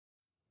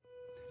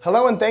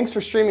Hello and thanks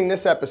for streaming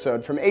this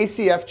episode from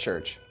ACF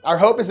Church. Our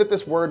hope is that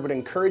this word would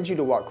encourage you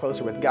to walk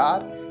closer with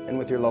God and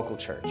with your local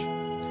church.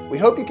 We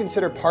hope you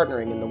consider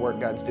partnering in the work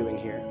God's doing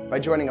here by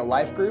joining a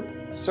life group,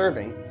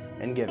 serving,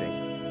 and giving.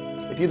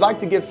 If you'd like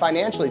to give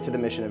financially to the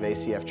mission of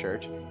ACF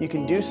Church, you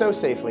can do so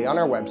safely on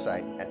our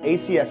website at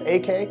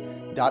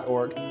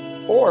acfak.org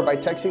or by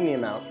texting the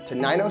amount to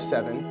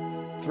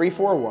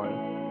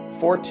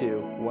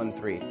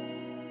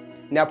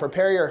 907-341-4213. Now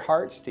prepare your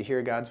hearts to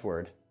hear God's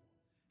word.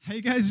 How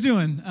you guys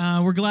doing?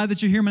 We're glad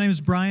that you're here. My name is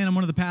Brian. I'm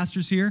one of the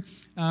pastors here.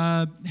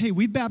 Hey,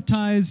 we've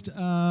baptized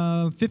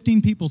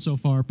 15 people so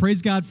far.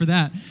 Praise God for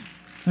that.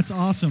 That's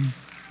awesome.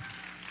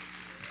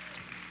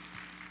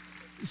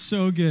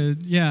 So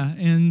good, yeah.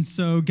 And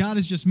so God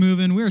is just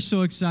moving. We are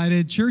so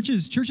excited. Church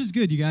is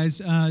good, you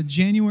guys.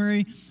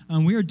 January,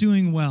 we are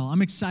doing well.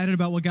 I'm excited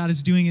about what God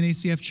is doing in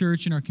ACF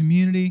Church in our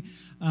community.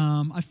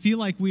 I feel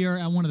like we are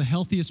at one of the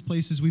healthiest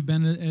places we've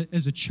been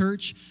as a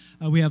church.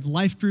 We have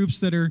life groups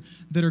that are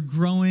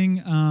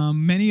growing.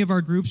 Many of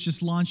our groups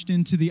just launched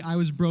into the I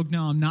Was Broke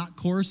Now I'm Not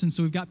course, and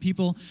so we've got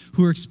people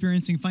who are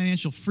experiencing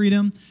financial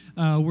freedom.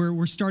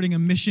 We're starting a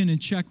mission in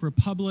Czech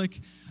Republic.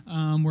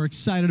 We're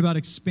excited about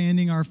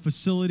expanding our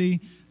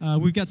facility.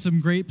 We've got some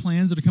great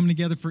plans that are coming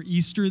together for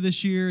Easter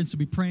this year, and so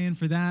be praying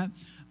for that.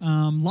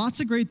 Lots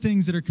of great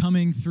things that are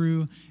coming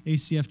through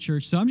ACF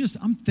Church. So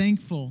I'm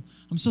thankful.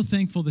 I'm so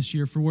thankful this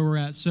year for where we're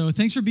at. So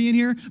thanks for being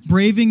here,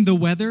 braving the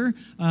weather.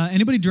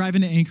 Anybody driving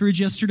to Anchorage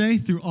yesterday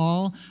through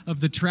all of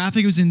the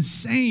traffic? It was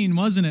insane,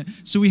 wasn't it?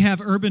 So we have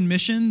Urban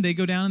Mission. They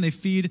go down and they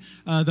feed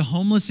the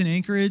homeless in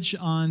Anchorage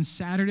on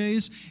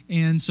Saturdays.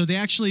 And so they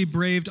actually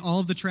braved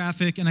all of the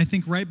traffic. And I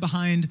think right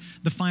behind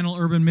the final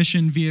Urban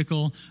Mission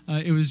vehicle,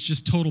 it was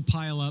just total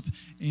pileup.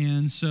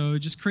 And so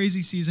just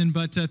crazy season.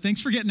 But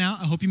thanks for getting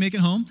out. I hope you make it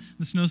home.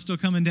 The snow's still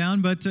coming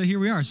down, but here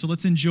we are. So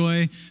let's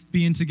enjoy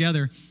being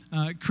together.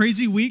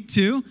 Crazy week,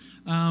 too.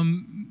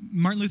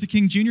 Martin Luther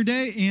King Jr.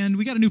 Day, and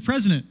we got a new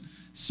president.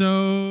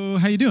 So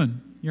how you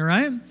doing? You all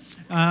right?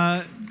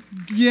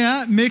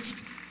 Yeah,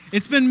 mixed.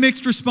 It's been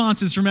mixed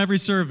responses from every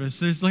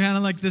service. There's kind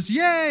of like this,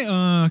 yay,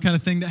 kind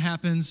of thing that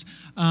happens.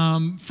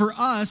 For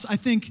us, I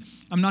think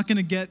I'm not going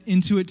to get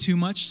into it too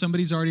much.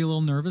 Somebody's already a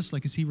little nervous.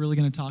 Like, is he really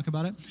going to talk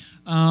about it?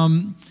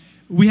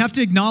 We have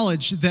to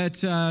acknowledge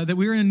that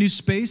we're in a new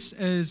space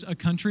as a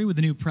country with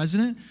a new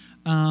president.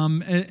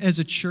 As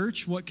a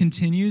church, what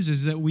continues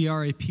is that we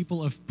are a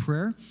people of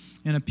prayer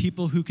and a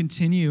people who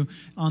continue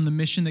on the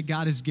mission that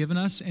God has given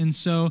us. And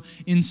so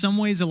in some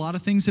ways, a lot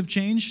of things have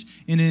changed.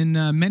 And in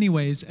many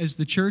ways, as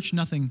the church,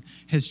 nothing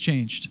has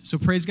changed. So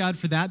praise God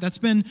for that. That's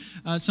been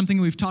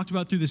something we've talked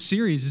about through the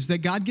series, is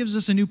that God gives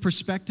us a new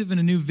perspective and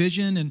a new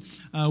vision. And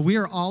we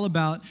are all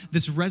about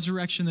this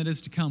resurrection that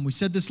is to come. We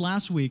said this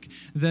last week,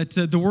 that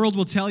the world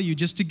will tell you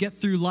just to get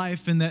through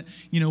life and that,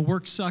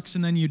 work sucks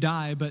and then you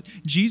die. But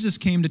Jesus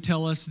came to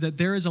tell us that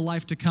there is a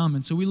life to come.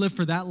 And so we live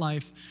for that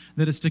life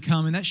that is to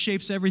come. And that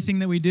shapes everything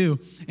that we do.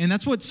 And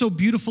that's what's so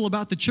beautiful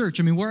about the church.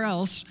 I mean, where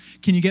else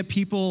can you get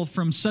people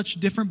from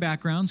such different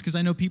backgrounds? Because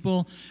I know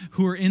people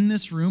who are in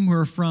this room who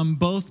are from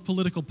both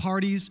political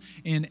parties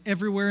and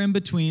everywhere in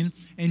between,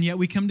 and yet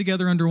we come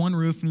together under one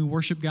roof and we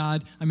worship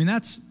God. I mean,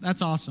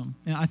 that's awesome.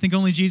 And I think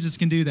only Jesus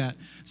can do that.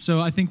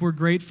 So I think we're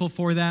grateful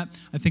for that.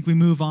 I think we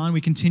move on. We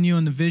continue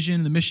on the vision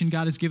and the mission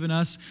God has given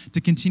us to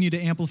continue to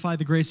amplify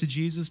the grace of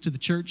Jesus to the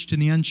church, to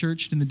the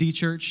unchurched, and the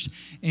de-churched.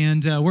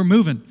 And we're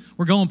moving.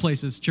 We're going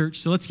places, church.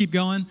 So let's keep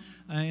going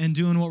and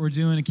doing what we're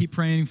doing and keep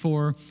praying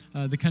for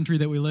the country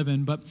that we live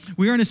in. But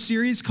we are in a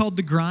series called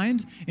The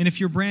Grind. And if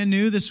you're brand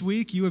new this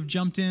week, you have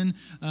jumped in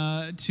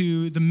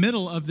to the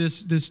middle of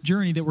this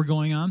journey that we're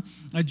going on.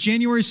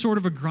 January is sort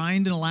of a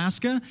grind in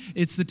Alaska.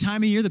 It's the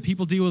time of year that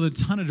people deal with a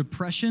ton of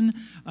depression.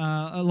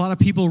 A lot of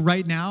people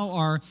right now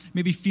are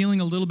maybe feeling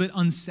a little bit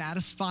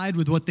unsatisfied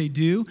with what they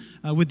do,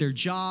 with their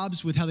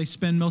jobs, with how they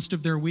spend most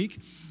of their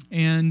week.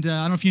 And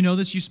I don't know if you know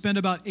this, you spend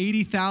about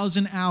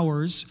 80,000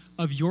 hours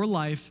of your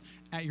life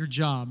at your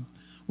job,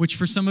 which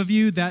for some of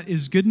you, that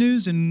is good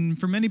news, and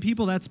for many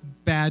people, that's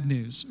bad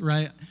news,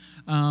 right?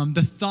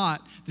 The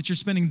thought that you're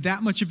spending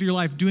that much of your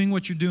life doing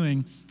what you're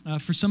doing,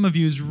 for some of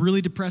you is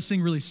really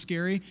depressing, really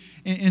scary.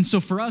 And so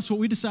for us, what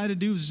we decided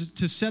to do is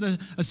to set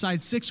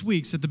aside 6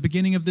 weeks at the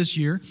beginning of this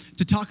year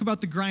to talk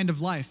about the grind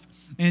of life.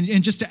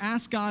 And just to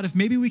ask God if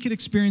maybe we could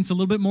experience a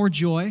little bit more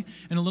joy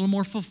and a little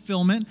more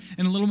fulfillment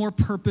and a little more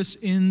purpose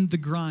in the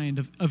grind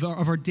of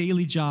our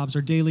daily jobs,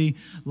 our daily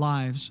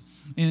lives.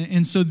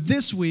 And so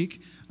this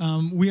week,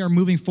 we are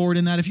moving forward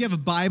in that. If you have a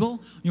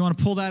Bible, you want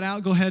to pull that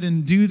out, go ahead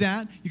and do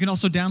that. You can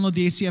also download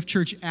the ACF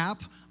Church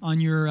app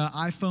on your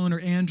iPhone or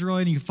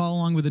Android, and you can follow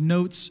along with the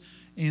notes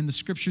and the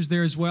scriptures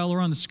there as well, or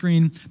on the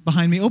screen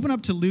behind me. Open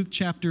up to Luke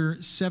chapter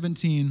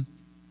 17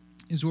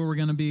 is where we're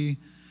going to be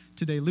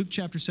today. Luke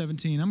chapter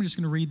 17. I'm just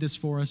going to read this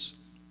for us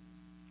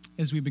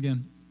as we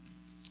begin.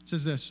 It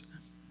says this,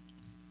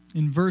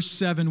 in verse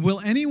 7,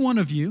 "Will any one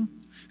of you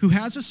who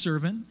has a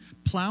servant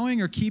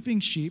plowing or keeping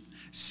sheep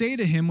say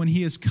to him when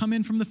he has come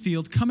in from the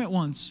field, 'Come at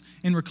once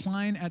and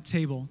recline at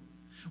table'?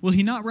 Will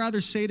he not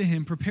rather say to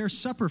him, 'Prepare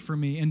supper for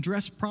me, and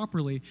dress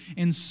properly,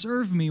 and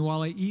serve me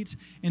while I eat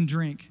and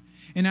drink?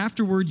 And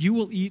afterward you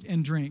will eat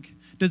and drink.'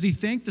 Does he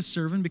thank the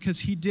servant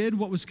because he did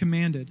what was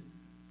commanded?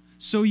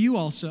 So you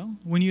also,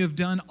 when you have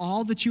done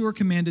all that you are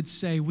commanded,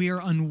 say, 'We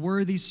are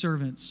unworthy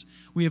servants.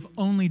 We have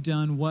only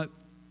done what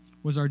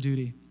was our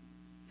duty.'"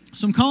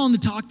 So I'm calling the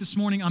talk this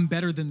morning, "I'm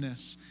better than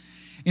this."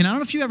 And I don't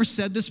know if you ever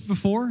said this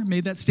before,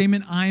 made that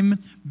statement, "I'm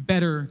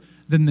better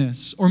than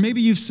this." Or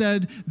maybe you've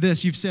said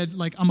this, you've said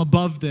like, "I'm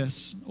above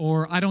this,"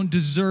 or "I don't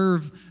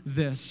deserve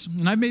this."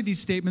 And I've made these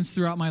statements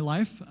throughout my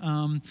life.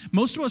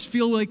 Most of us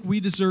feel like we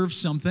deserve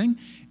something.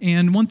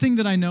 And one thing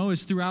that I know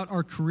is throughout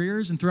our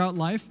careers and throughout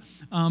life,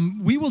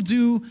 we will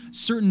do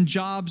certain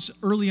jobs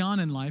early on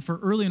in life or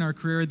early in our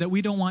career that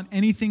we don't want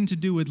anything to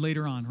do with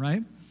later on,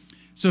 right?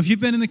 So if you've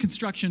been in the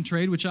construction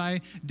trade, which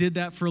I did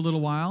that for a little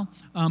while,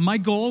 my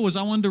goal was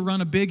I wanted to run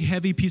a big,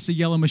 heavy piece of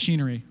yellow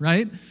machinery,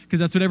 right? Because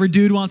that's what every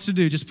dude wants to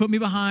do. Just put me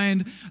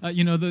behind,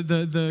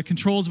 the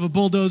controls of a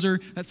bulldozer.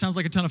 That sounds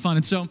like a ton of fun.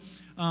 And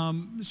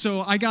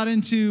so I got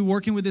into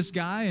working with this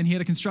guy, and he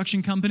had a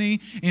construction company.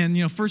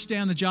 And first day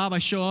on the job, I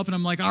show up and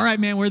I'm like, "All right,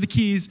 man, where are the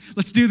keys?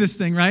 Let's do this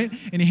thing," right?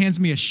 And he hands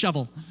me a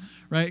shovel.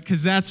 Right?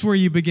 Because that's where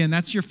you begin.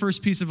 That's your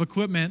first piece of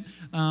equipment.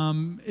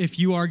 If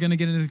you are going to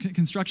get into the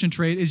construction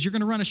trade, is you're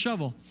going to run a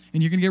shovel.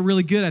 And you're going to get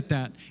really good at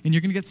that. And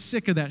you're going to get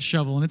sick of that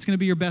shovel. And it's going to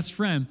be your best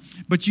friend.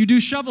 But you do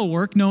shovel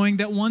work knowing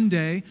that one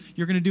day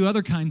you're going to do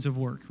other kinds of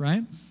work,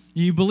 right?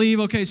 You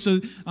believe, okay, so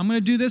I'm going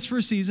to do this for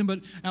a season,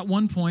 but at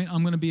one point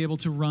I'm going to be able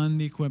to run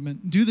the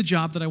equipment, do the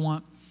job that I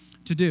want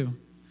to do.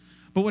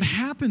 But what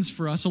happens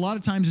for us a lot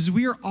of times is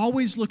we are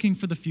always looking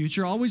for the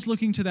future, always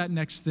looking to that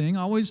next thing,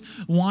 always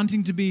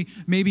wanting to be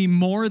maybe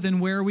more than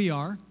where we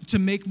are, to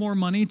make more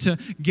money, to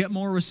get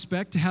more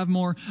respect, to have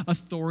more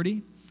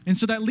authority. And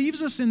so that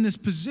leaves us in this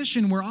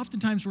position where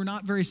oftentimes we're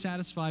not very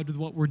satisfied with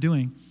what we're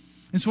doing.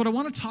 And so what I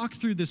want to talk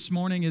through this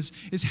morning is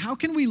how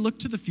can we look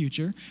to the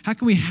future? How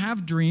can we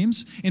have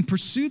dreams and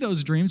pursue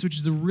those dreams, which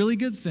is a really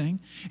good thing,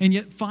 and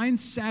yet find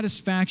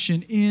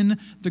satisfaction in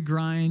the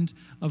grind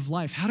of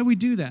life? How do we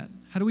do that?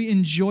 How do we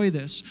enjoy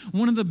this?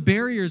 One of the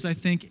barriers, I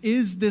think,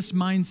 is this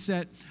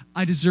mindset,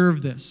 "I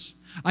deserve this.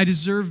 I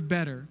deserve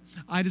better.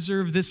 I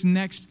deserve this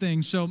next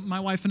thing." So my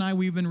wife and I,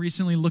 we've been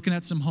recently looking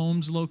at some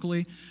homes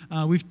locally.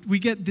 We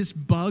get this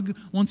bug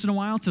once in a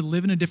while to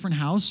live in a different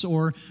house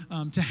or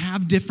to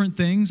have different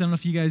things. I don't know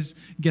if you guys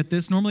get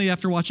this. Normally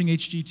after watching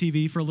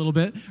HGTV for a little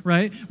bit,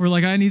 right? We're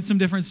like, I need some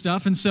different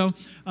stuff. And so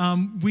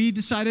we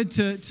decided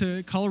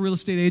to call a real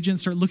estate agent,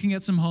 start looking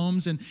at some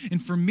homes. And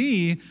for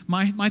me,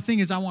 my thing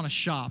is I want to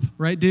shop,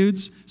 right,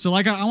 dudes? So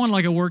like I want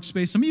like a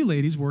workspace. Some of you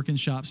ladies work in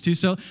shops too.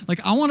 So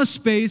like I want a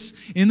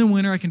space in the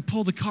winter. I can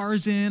pull the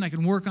cars in. I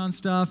can work on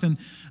stuff. And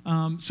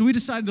so we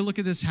decided to look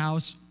at this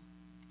house.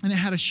 And it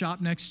had a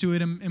shop next to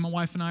it, and my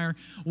wife and I are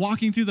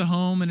walking through the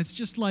home, and it's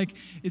just like,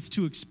 it's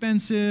too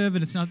expensive,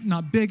 and it's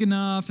not big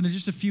enough, and there's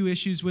just a few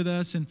issues with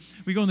us, and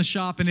we go in the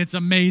shop, and it's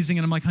amazing,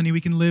 and I'm like, "Honey,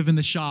 we can live in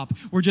the shop.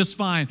 We're just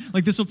fine.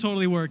 Like, this will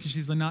totally work." And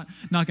she's like, not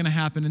going to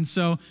happen. And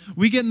so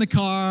we get in the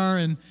car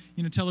and,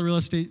 tell the real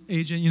estate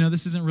agent,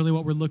 this isn't really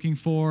what we're looking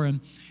for. And,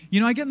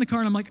 I get in the car,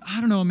 and I'm like, "I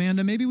don't know,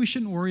 Amanda, maybe we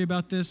shouldn't worry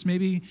about this.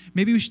 Maybe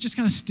we should just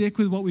kind of stick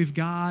with what we've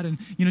got and,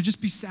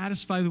 just be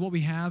satisfied with what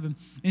we have."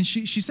 And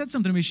she said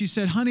something to me. She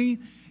said, "Honey,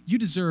 you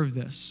deserve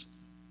this."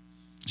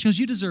 She goes,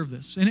 "You deserve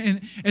this."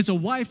 And as a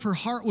wife, her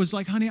heart was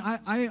like, "Honey,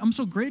 I'm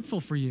so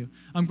grateful for you.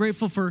 I'm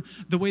grateful for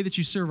the way that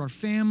you serve our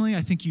family.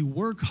 I think you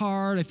work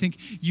hard. I think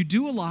you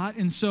do a lot.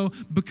 And so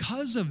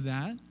because of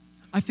that,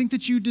 I think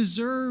that you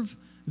deserve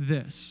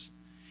this."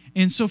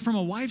 And so from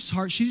a wife's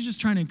heart, she's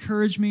just trying to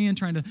encourage me and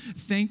trying to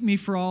thank me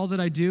for all that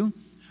I do.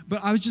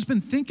 But I've just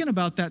been thinking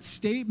about that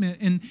statement,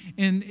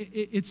 and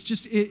it's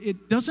just,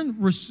 it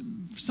doesn't,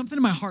 something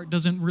in my heart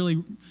doesn't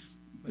really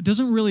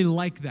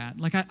like that.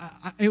 Like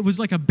it was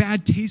like a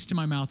bad taste in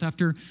my mouth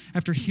after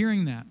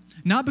hearing that.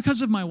 Not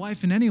because of my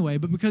wife in any way,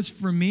 but because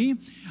for me,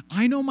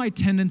 I know my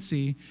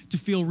tendency to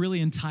feel really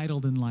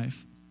entitled in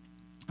life.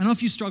 I don't know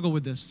if you struggle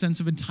with this sense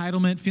of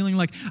entitlement, feeling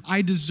like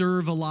I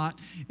deserve a lot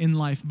in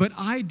life, but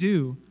I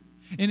do.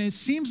 And it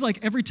seems like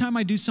every time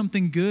I do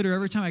something good or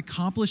every time I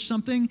accomplish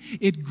something,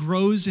 it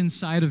grows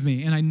inside of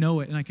me, and I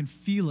know it, and I can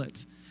feel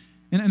it.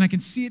 And I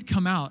can see it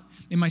come out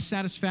in my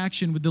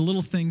satisfaction with the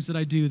little things that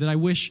I do that I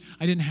wish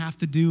I didn't have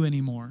to do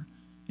anymore.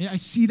 Yeah, I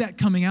see that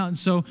coming out. And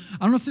so I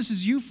don't know if this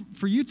is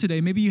for you today.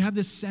 Maybe you have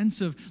this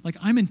sense of like,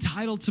 I'm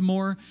entitled to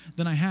more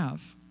than I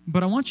have.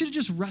 But I want you to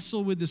just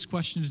wrestle with this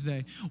question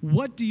today.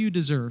 What do you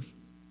deserve?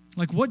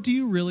 Like, what do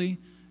you really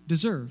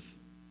deserve?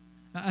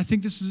 I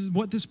think this is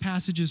what this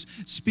passage is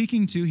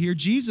speaking to here.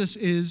 Jesus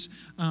is,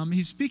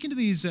 he's speaking to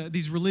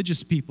these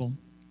religious people.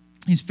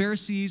 These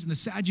Pharisees and the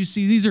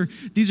Sadducees,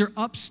 these are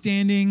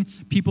upstanding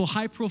people,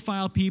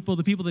 high-profile people,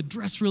 the people that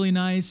dress really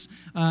nice,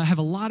 have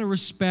a lot of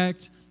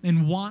respect,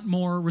 and want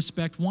more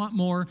respect, want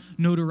more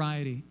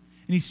notoriety.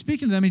 And he's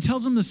speaking to them. He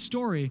tells them the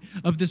story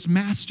of this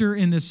master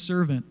and this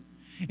servant.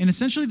 And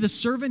essentially, the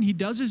servant, he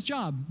does his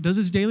job, does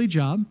his daily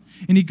job,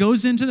 and he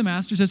goes into the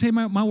master, says, "Hey,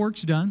 my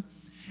work's done."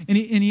 And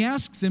he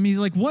asks him, he's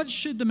like, what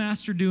should the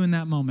master do in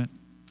that moment?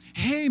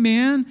 Hey,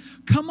 man,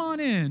 come on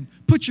in.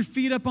 Put your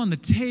feet up on the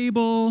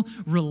table.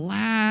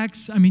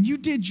 Relax. I mean, you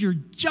did your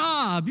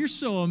job. You're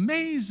so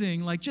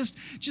amazing. Like, just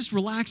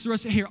relax the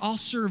rest. Here, I'll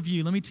serve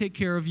you. Let me take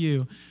care of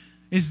you.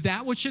 Is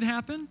that what should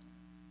happen?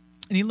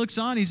 And he looks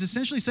on. He's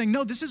essentially saying,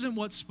 no, this isn't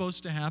what's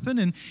supposed to happen.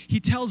 And he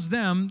tells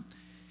them,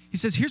 he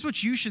says, here's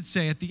what you should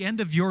say at the end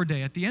of your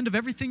day. At the end of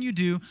everything you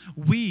do,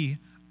 we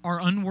are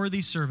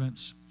unworthy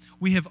servants.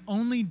 We have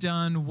only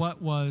done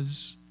what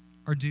was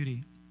our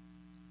duty.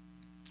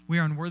 We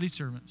are unworthy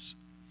servants.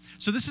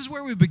 So this is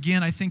where we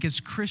begin, I think,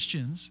 as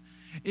Christians,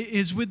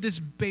 is with this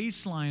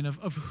baseline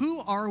of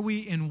who are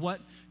we and what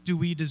do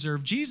we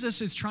deserve.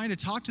 Jesus is trying to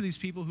talk to these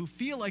people who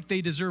feel like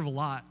they deserve a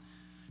lot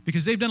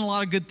because they've done a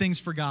lot of good things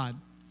for God.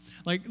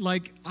 Like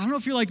I don't know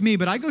if you're like me,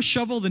 but I go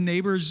shovel the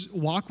neighbor's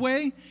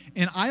walkway,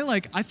 and I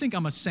think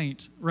I'm a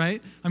saint,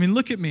 right? I mean,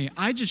 look at me.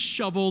 I just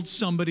shoveled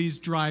somebody's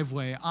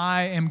driveway.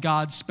 I am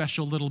God's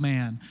special little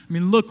man. I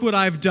mean, look what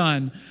I've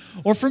done.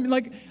 Or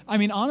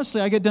honestly,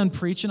 I get done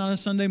preaching on a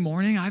Sunday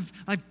morning.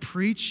 I've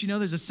preached,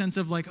 there's a sense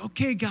of like,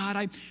 okay, God,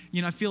 I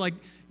feel like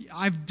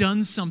I've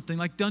done something,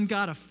 like done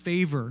God a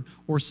favor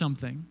or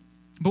something.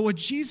 But what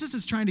Jesus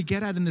is trying to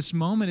get at in this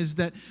moment is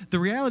that the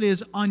reality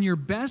is on your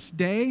best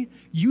day,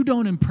 you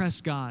don't impress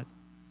God.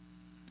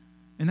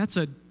 And that's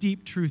a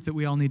deep truth that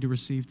we all need to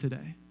receive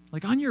today.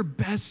 Like on your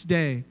best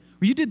day,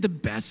 where you did the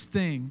best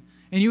thing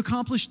and you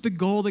accomplished the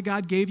goal that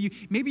God gave you.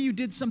 Maybe you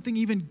did something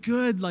even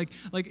good, like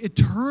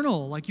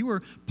eternal, like you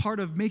were part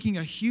of making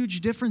a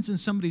huge difference in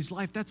somebody's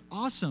life. That's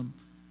awesome.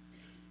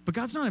 But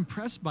God's not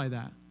impressed by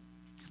that.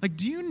 Like,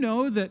 do you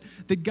know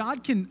that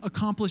God can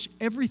accomplish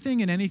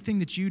everything and anything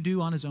that you do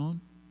on his own?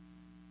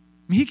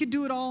 I mean, he could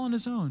do it all on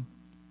his own.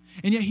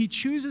 And yet he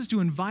chooses to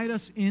invite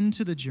us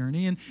into the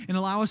journey and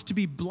allow us to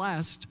be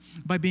blessed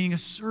by being a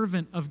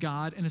servant of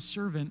God and a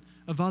servant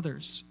of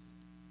others.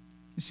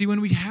 You see, when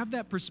we have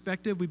that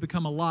perspective, we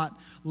become a lot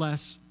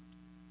less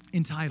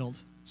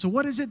entitled. So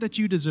what is it that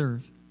you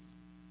deserve?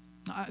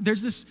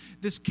 There's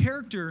this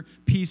character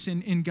piece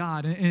in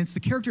God, and it's the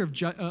character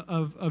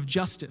of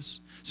justice.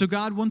 So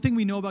God, one thing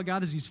we know about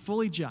God is he's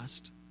fully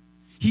just.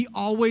 He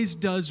always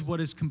does what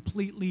is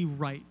completely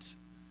right.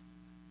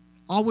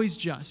 Always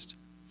just.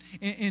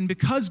 And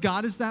because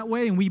God is that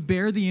way and we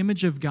bear the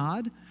image of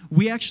God,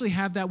 we actually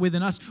have that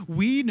within us.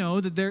 We know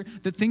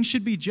that things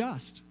should be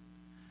just.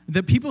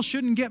 That people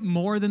shouldn't get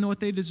more than what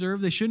they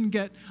deserve. They shouldn't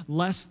get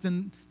less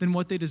than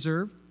what they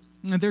deserve.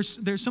 And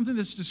there's something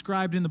that's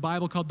described in the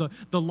Bible called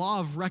the law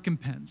of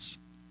recompense.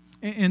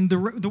 And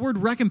the word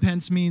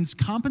recompense means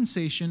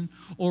compensation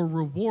or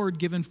reward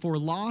given for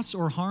loss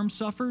or harm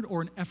suffered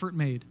or an effort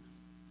made.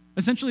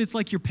 Essentially, it's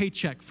like your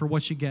paycheck for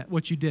what you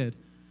did.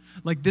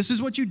 Like, this is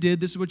what you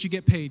did, this is what you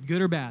get paid,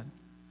 good or bad.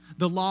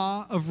 The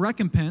law of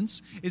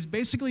recompense is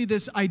basically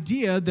this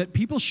idea that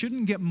people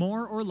shouldn't get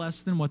more or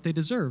less than what they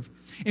deserve.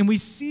 And we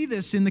see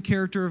this in the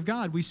character of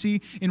God. We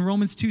see in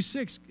Romans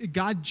 2:6,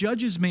 God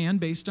judges man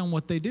based on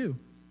what they do.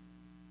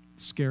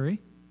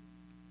 Scary.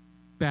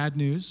 Bad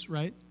news,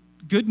 right?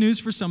 Good news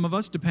for some of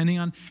us, depending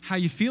on how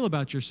you feel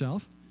about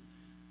yourself.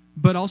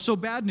 But also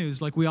bad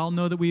news, like we all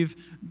know that we've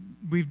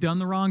done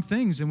the wrong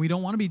things and we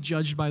don't want to be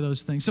judged by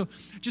those things. So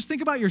just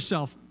think about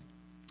yourself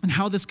and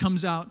how this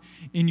comes out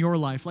in your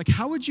life. Like,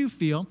 how would you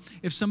feel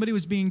if somebody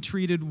was being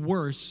treated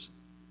worse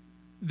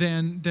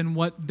than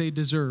what they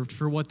deserved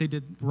for what they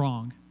did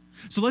wrong?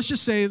 So let's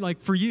just say, like,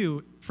 for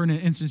you, for an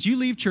instance, you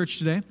leave church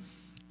today,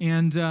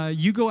 and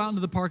you go out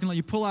into the parking lot,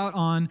 you pull out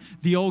on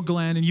the Old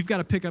Glen, and you've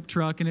got a pickup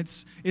truck, and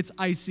it's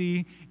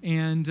icy,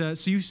 and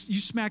so you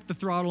smack the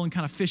throttle and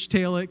kind of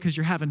fishtail it because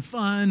you're having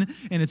fun,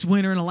 and it's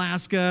winter in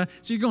Alaska,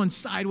 so you're going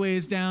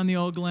sideways down the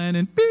Old Glen,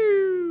 and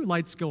boo,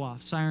 lights go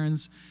off,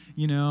 sirens.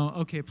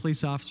 Okay,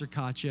 police officer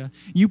caught you.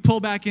 You pull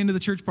back into the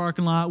church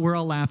parking lot. We're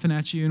all laughing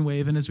at you and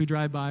waving as we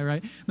drive by,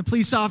 right? The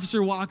police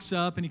officer walks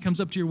up, and he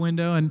comes up to your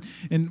window, and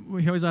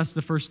he always asks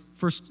the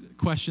first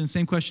question,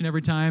 same question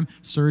every time.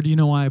 Sir, do you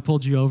know why I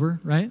pulled you over,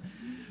 right?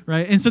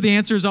 And so the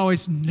answer is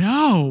always,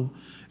 no,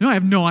 I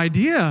have no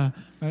idea,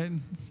 right?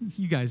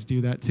 You guys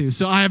do that too.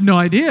 So I have no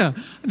idea.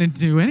 I didn't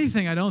do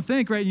anything, I don't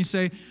think, right? And you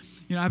say,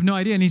 I have no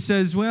idea. And he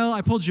says, well,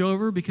 I pulled you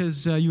over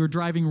because you were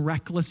driving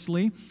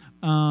recklessly.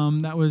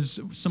 That was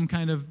some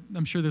kind of,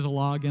 I'm sure there's a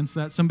law against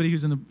that. Somebody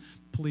who's in the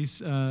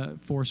police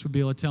force would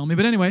be able to tell me.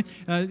 But anyway,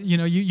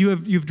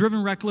 you've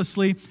driven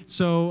recklessly,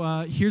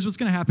 so here's what's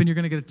going to happen. You're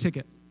going to get a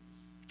ticket.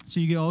 So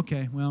you go,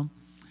 okay, well,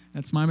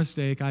 that's my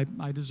mistake. I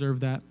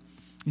deserve that.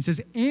 He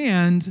says,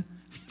 and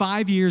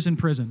 5 years in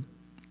prison.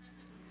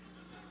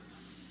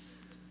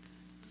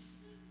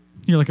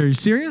 You're like, are you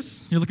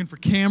serious? You're looking for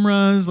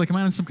cameras? Like, am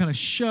I on some kind of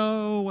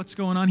show? What's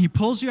going on? He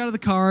pulls you out of the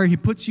car. He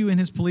puts you in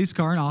his police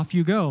car, and off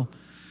you go.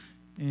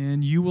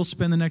 And you will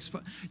spend the next...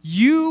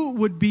 You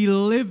would be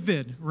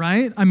livid,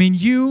 right? I mean,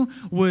 you'd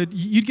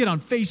get on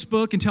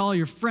Facebook and tell all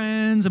your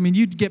friends. I mean,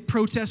 you'd get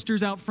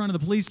protesters out front of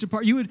the police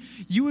department.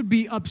 You would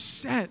be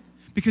upset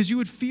because you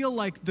would feel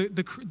like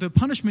the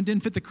punishment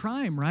didn't fit the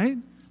crime, right?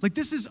 Like,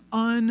 this is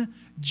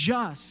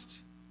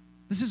unjust.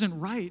 This isn't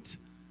right.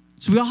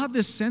 So we all have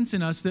this sense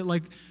in us that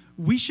like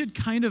we should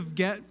kind of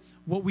get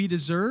what we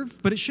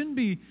deserve, but it shouldn't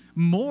be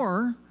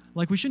more,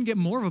 like we shouldn't get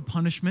more of a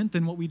punishment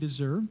than what we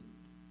deserve.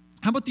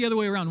 How about the other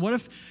way around? What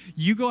if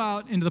you go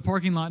out into the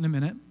parking lot in a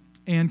minute,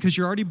 and because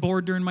you're already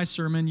bored during my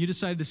sermon, you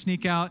decided to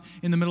sneak out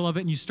in the middle of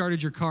it and you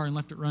started your car and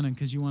left it running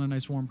because you want a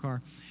nice warm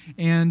car.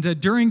 And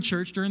during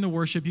church, during the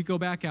worship, you go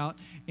back out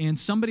and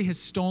somebody has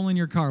stolen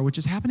your car, which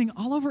is happening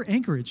all over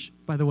Anchorage,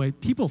 by the way.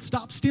 People,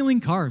 stop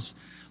stealing cars.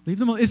 Leave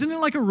them alone. Isn't it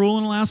like a rule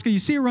in Alaska? You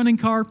see a running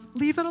car,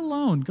 leave it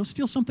alone. Go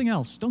steal something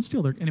else. Don't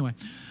steal their, anyway.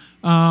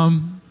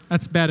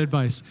 That's bad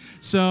advice.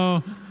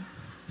 So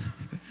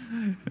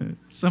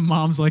some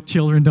moms like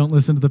children, don't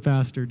listen to the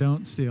pastor,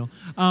 don't steal.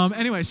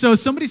 Anyway, so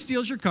somebody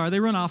steals your car, they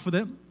run off with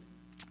it,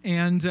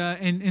 and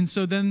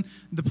so then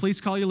the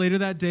police call you later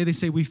that day, they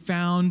say, we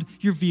found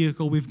your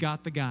vehicle, we've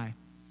got the guy.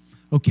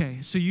 Okay,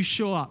 so you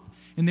show up,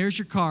 and there's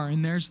your car,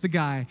 and there's the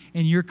guy,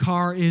 and your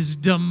car is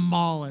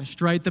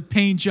demolished, right? The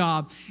paint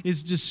job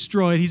is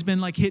destroyed. He's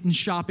been like hitting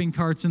shopping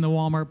carts in the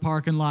Walmart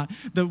parking lot.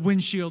 The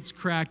windshield's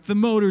cracked. The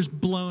motor's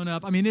blown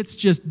up. I mean, it's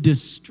just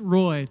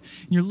destroyed.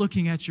 And you're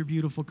looking at your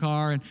beautiful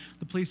car, and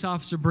the police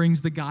officer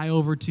brings the guy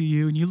over to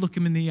you, and you look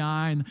him in the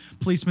eye, and the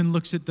policeman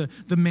looks at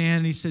the man,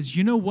 and he says,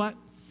 you know what?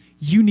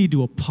 You need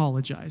to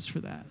apologize for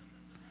that.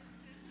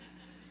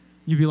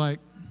 You'd be like,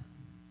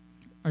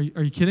 Are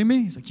you kidding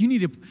me? He's like,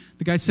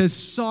 the guy says,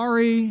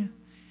 sorry.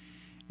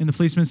 And the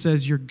policeman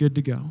says, you're good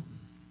to go,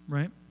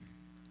 right?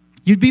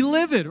 You'd be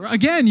livid.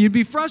 Again, you'd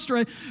be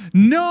frustrated.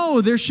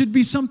 No, there should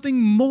be something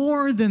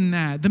more than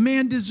that. The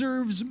man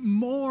deserves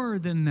more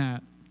than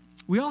that.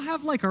 We all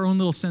have like our own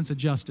little sense of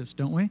justice,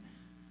 don't we?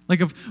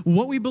 Like of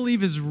what we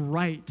believe is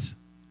right.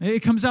 It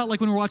comes out like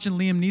when we're watching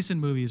Liam Neeson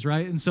movies,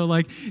 right? And so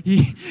like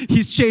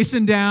he's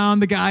chasing down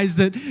the guys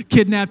that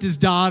kidnapped his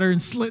daughter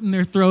and slitting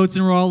their throats,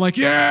 and we're all like,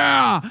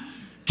 yeah!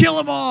 Kill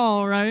them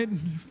all, right?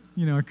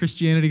 You know, our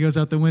Christianity goes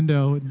out the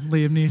window with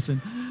Liam Neeson.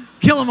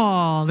 Kill them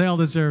all. They all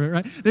deserve it,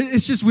 right?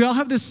 It's just we all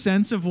have this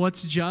sense of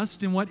what's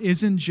just and what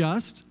isn't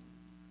just.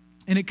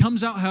 And it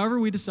comes out however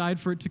we decide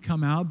for it to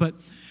come out. But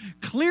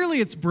clearly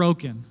it's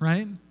broken,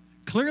 right?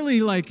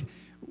 Clearly, like,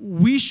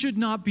 we should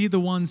not be the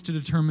ones to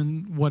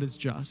determine what is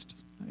just.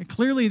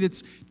 Clearly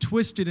it's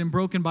twisted and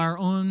broken by our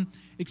own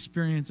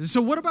experiences.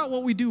 So what about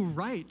what we do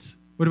right?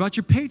 What about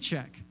your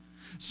paycheck?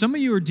 Some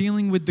of you are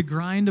dealing with the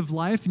grind of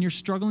life and you're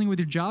struggling with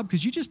your job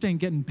because you just ain't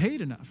getting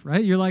paid enough,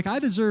 right? You're like, I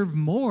deserve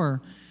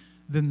more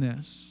than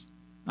this.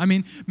 I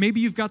mean, maybe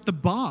you've got the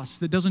boss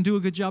that doesn't do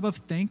a good job of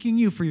thanking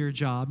you for your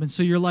job. And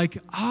so you're like,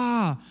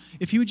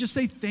 if he would just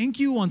say thank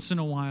you once in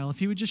a while, if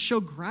he would just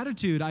show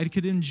gratitude, I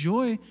could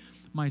enjoy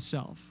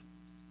myself.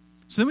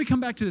 So then we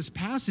come back to this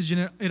passage,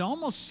 and it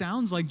almost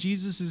sounds like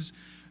Jesus is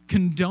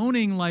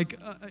condoning like,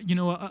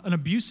 an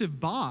abusive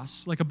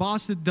boss, like a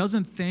boss that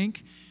doesn't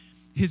thank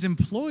his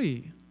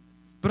employee.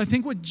 But I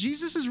think what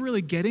Jesus is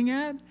really getting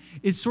at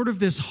is sort of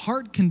this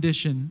heart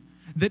condition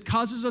that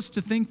causes us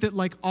to think that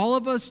like all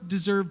of us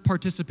deserve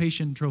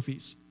participation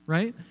trophies,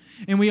 right?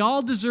 And we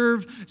all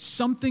deserve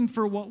something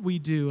for what we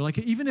do. Like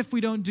even if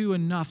we don't do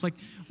enough, like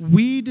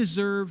we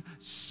deserve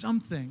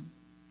something.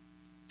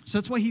 So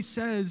that's why he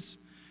says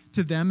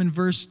to them in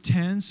verse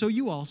 10, so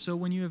you also,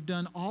 when you have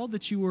done all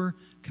that you were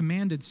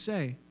commanded,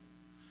 say,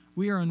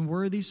 we are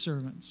unworthy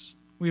servants.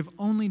 We have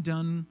only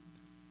done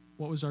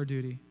what was our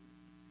duty.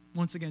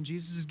 Once again,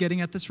 Jesus is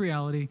getting at this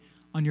reality.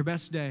 On your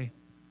best day,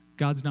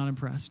 God's not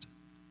impressed.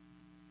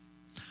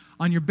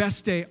 On your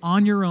best day,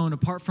 on your own,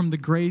 apart from the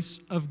grace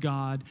of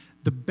God,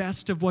 the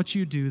best of what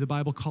you do, the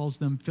Bible calls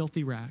them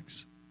filthy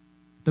rags.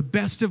 The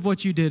best of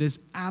what you did is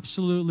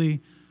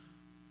absolutely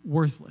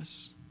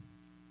worthless.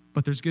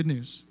 But there's good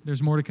news.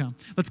 There's more to come.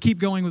 Let's keep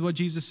going with what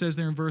Jesus says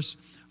there in verse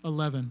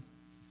 11.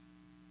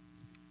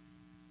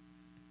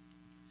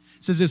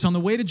 It says this, on the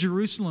way to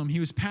Jerusalem,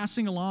 he was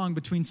passing along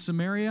between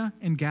Samaria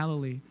and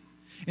Galilee.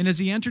 And as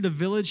he entered a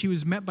village, he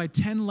was met by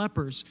 10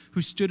 lepers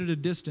who stood at a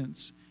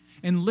distance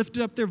and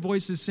lifted up their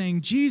voices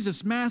saying,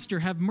 Jesus, Master,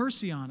 have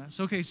mercy on us.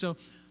 Okay, so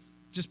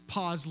just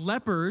pause.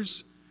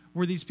 Lepers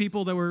were these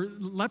people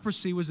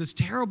leprosy was this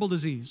terrible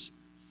disease.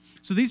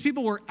 So these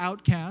people were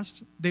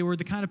outcast. They were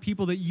the kind of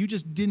people that you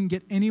just didn't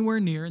get anywhere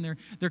near, and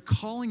they're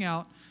calling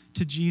out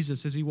to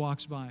Jesus as he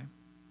walks by.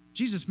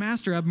 Jesus,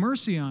 Master, have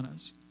mercy on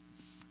us.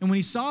 And when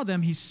he saw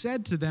them, he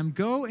said to them,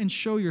 go and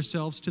show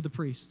yourselves to the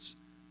priests.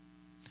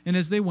 And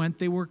as they went,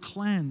 they were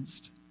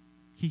cleansed.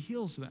 He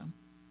heals them.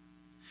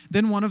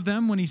 Then one of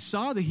them, when he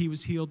saw that he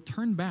was healed,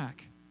 turned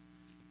back,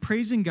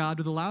 praising God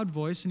with a loud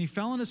voice, and he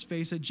fell on his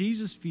face at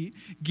Jesus' feet,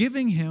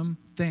 giving him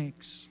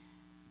thanks.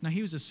 Now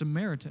he was a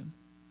Samaritan.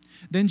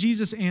 Then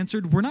Jesus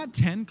answered, were not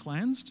 10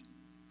 cleansed?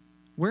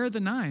 Where are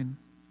the 9?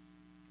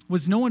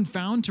 Was no one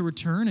found to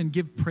return and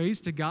give praise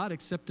to God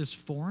except this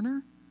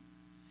foreigner?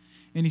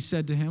 And he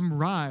said to him,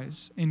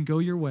 rise and go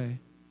your way.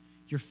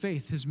 Your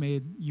faith has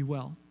made you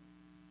well.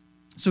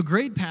 So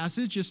great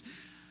passage, just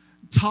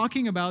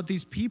talking about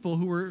these people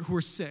who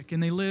were sick,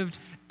 and they lived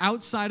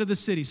outside of the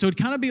city. So it'd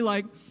kind of be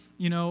like,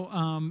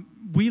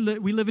 we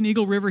live in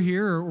Eagle River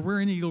here, or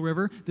we're in Eagle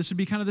River. This would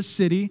be kind of the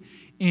city,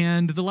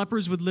 and the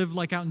lepers would live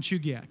like out in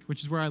Chugiak,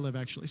 which is where I live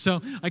actually.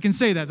 So I can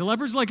say that. The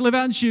lepers live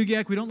out in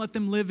Chugiak. We don't let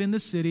them live in the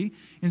city.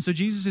 And so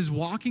Jesus is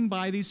walking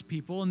by these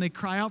people, and they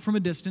cry out from a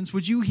distance,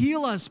 "Would you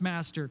heal us,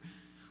 Master?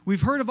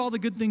 We've heard of all the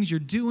good things you're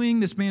doing.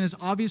 This man is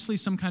obviously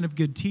some kind of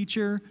good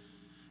teacher,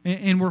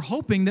 and we're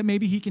hoping that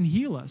maybe he can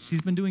heal us.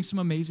 He's been doing some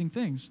amazing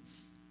things."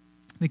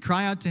 They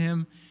cry out to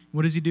him.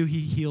 What does he do?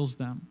 He heals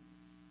them.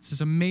 It's this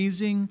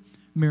amazing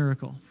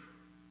miracle.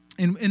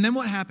 And then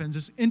what happens?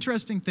 This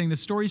interesting thing, the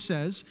story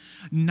says,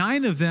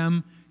 9 of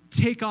them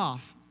take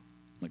off,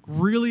 like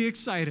really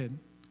excited,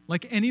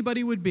 like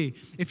anybody would be.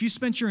 If you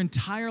spent your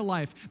entire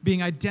life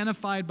being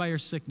identified by your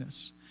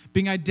sickness,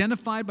 being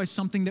identified by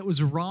something that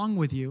was wrong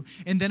with you,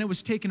 and then it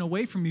was taken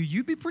away from you,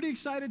 you'd be pretty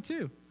excited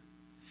too.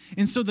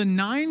 And so the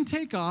 9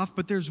 take off,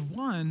 but there's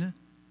one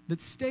that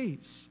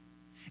stays.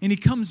 And he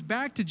comes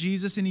back to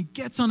Jesus, and he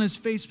gets on his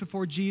face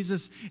before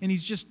Jesus, and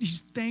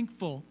he's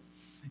thankful,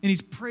 and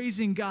he's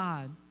praising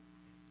God.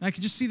 And I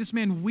can just see this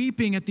man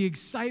weeping at the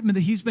excitement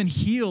that he's been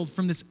healed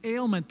from this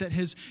ailment that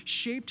has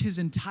shaped his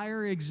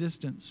entire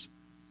existence.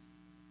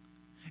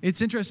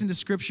 It's interesting, the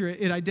scripture,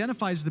 it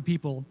identifies the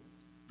people.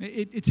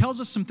 It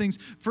tells us some things.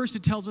 First,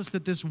 it tells us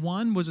that this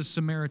one was a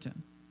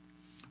Samaritan,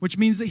 which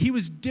means that he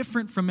was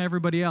different from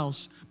everybody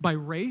else by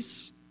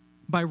race,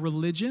 by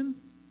religion.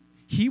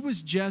 He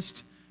was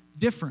just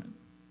different,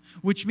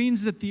 which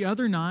means that the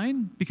other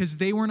 9, because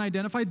they weren't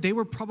identified, they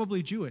were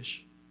probably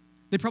Jewish.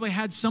 They probably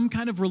had some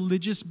kind of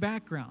religious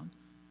background.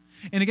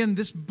 And again,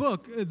 this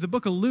book, the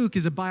book of Luke,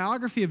 is a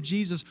biography of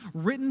Jesus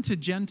written to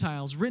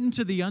Gentiles, written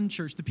to the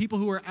unchurched, the people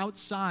who are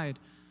outside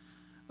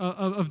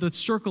of the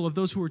circle of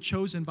those who were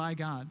chosen by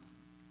God,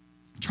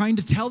 trying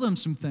to tell them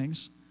some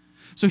things.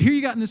 So here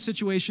you got in this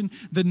situation,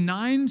 the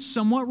 9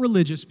 somewhat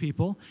religious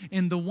people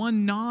and the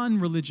one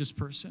non-religious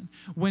person.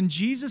 When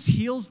Jesus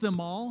heals them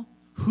all,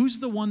 who's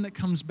the one that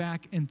comes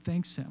back and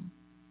thanks him?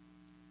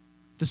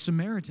 The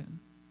Samaritan,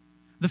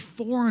 the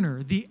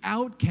foreigner, the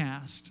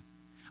outcast.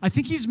 I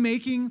think he's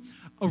making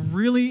a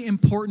really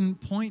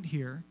important point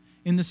here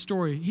in the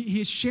story.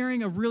 He is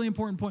sharing a really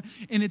important point,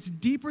 and it's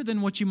deeper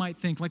than what you might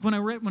think. Like when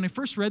I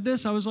first read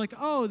this, I was like,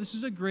 oh, this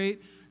is a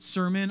great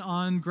sermon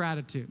on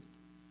gratitude.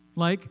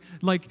 Like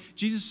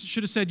Jesus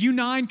should have said, "You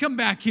 9, come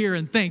back here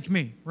and thank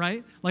me,"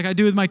 right? Like I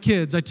do with my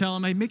kids. I tell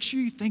them, "Hey, make sure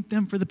you thank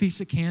them for the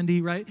piece of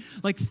candy," right?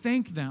 Like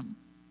thank them.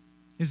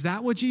 Is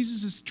that what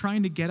Jesus is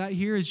trying to get at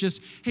here? Is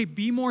just, hey,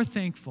 be more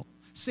thankful.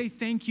 Say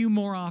thank you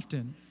more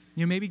often.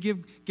 Maybe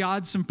give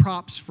God some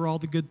props for all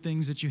the good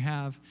things that you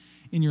have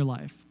in your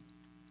life.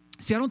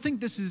 See, I don't think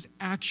this is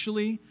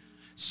actually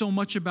so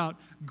much about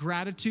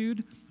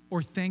gratitude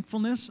or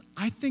thankfulness.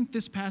 I think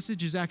this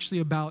passage is actually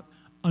about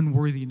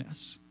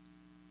unworthiness.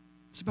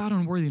 It's about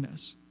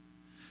unworthiness.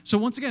 So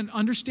once again,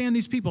 understand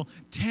these people.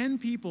 10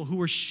 people who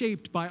were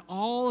shaped by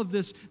all of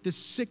this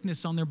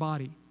sickness on their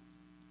body,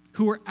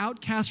 who were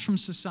outcast from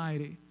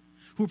society,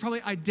 who were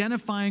probably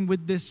identifying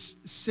with this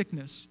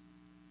sickness.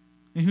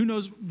 And who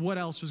knows what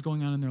else was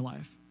going on in their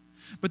life.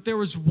 But there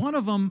was one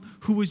of them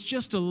who was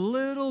just a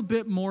little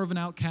bit more of an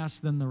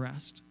outcast than the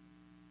rest.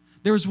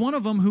 There was one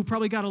of them who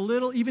probably got a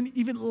little,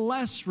 even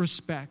less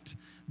respect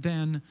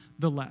than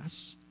the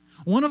less.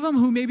 One of them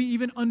who maybe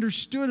even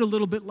understood a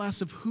little bit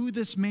less of who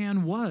this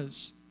man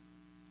was.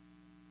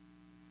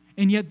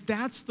 And yet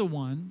that's the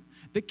one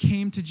that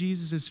came to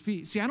Jesus'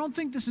 feet. See, I don't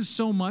think this is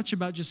so much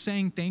about just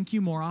saying thank you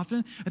more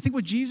often. I think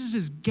what Jesus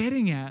is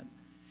getting at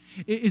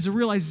is a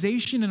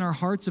realization in our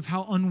hearts of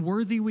how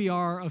unworthy we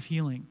are of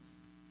healing.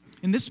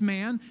 And this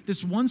man,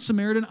 this one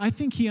Samaritan, I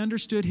think he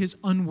understood his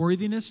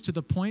unworthiness to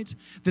the point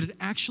that it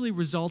actually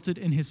resulted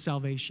in his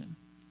salvation.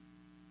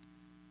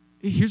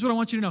 Here's what I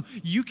want you to know.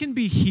 You can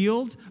be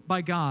healed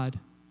by God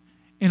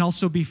and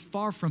also be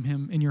far from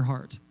him in your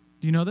heart.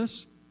 Do you know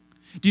this?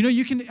 Do you know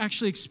you can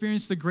actually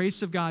experience the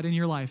grace of God in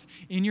your life,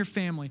 in your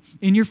family,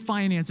 in your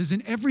finances,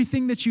 in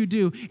everything that you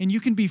do, and you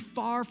can be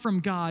far from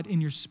God in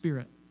your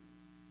spirit?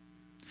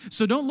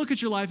 So don't look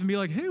at your life and be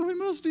like, hey, we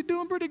must be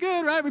doing pretty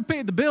good, right? We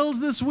paid the bills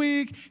this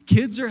week.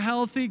 Kids are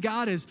healthy.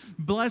 God is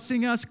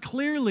blessing us.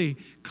 Clearly,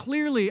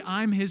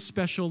 I'm his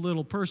special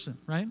little person,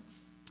 right?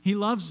 He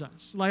loves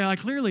us. Like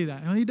clearly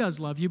that. Well, he does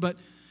love you, but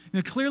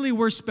clearly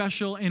we're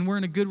special and we're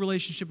in a good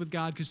relationship with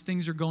God because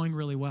things are going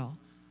really well.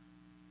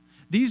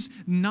 These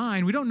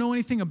 9, we don't know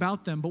anything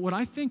about them, but what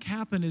I think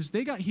happened is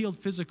they got healed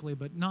physically,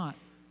 but not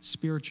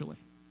spiritually.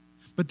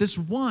 But this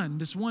one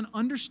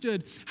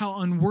understood how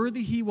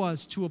unworthy he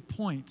was to a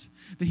point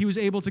that he was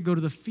able to go to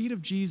the feet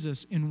of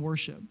Jesus in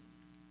worship.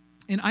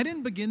 And I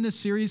didn't begin this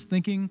series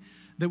thinking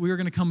that we were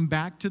going to come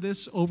back to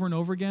this over and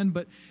over again,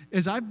 but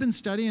as I've been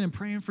studying and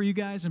praying for you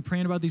guys and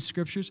praying about these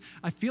scriptures,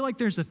 I feel like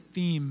there's a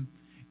theme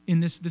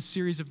in this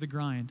series of The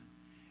Grind.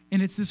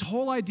 And it's this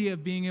whole idea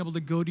of being able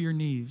to go to your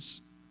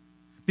knees,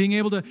 being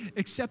able to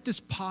accept this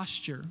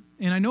posture.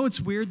 And I know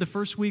it's weird. The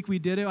first week we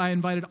did it, I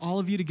invited all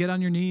of you to get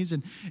on your knees,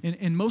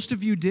 and most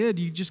of you did.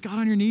 You just got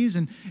on your knees,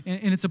 and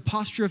it's a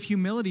posture of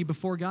humility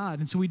before God.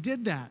 And so we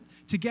did that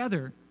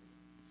together.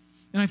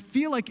 And I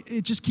feel like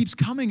it just keeps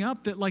coming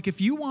up that like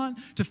if you want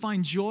to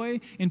find joy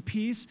and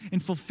peace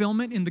and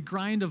fulfillment in the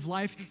grind of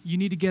life, you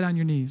need to get on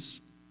your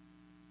knees.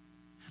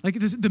 Like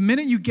the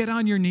minute you get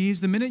on your knees,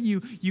 the minute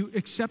you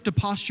accept a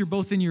posture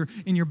both in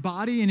your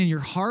body and in your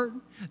heart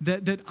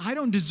that I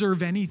don't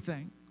deserve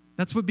anything.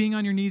 That's what being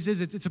on your knees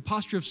is. It's a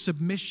posture of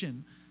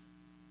submission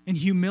and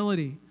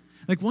humility.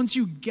 Like once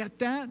you get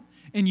that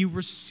and you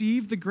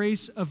receive the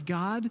grace of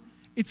God,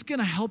 it's going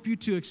to help you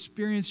to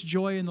experience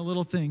joy in the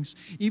little things,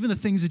 even the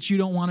things that you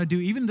don't want to do,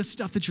 even the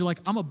stuff that you're like,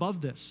 I'm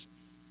above this.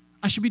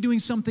 I should be doing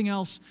something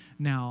else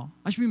now.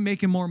 I should be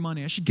making more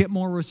money. I should get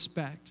more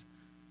respect.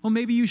 Well,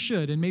 maybe you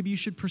should, and maybe you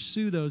should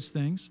pursue those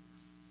things.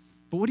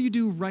 But what do you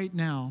do right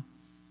now?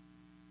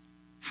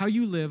 How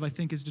you live, I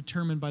think, is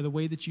determined by the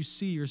way that you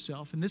see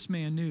yourself. And this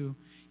man knew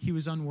he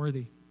was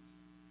unworthy.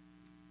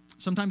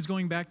 Sometimes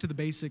going back to the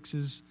basics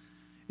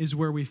is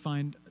where we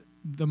find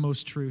the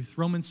most truth.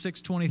 Romans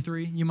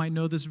 6:23, you might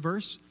know this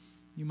verse.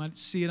 You might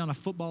see it on a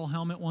football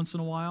helmet once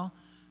in a while.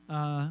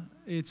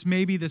 It's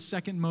maybe the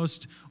second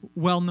most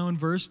well-known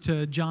verse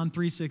to John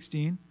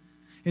 3:16.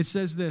 It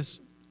says this,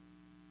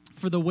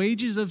 for the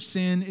wages of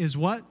sin is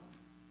what?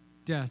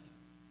 Death.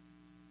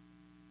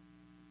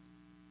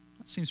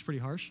 That seems pretty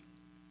harsh,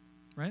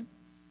 right?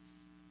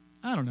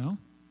 I don't know.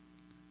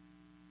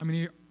 I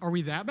mean, are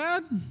we that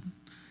bad?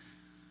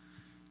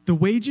 The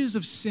wages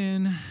of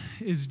sin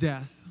is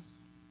death.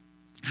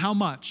 How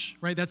much,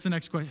 right? That's the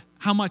next question.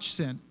 How much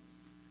sin?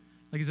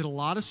 Like, is it a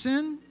lot of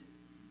sin?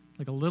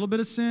 Like a little bit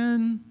of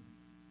sin?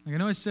 Like, I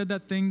know I said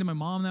that thing to my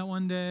mom that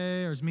one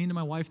day, or was mean to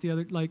my wife the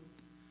other, like,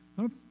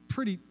 I'm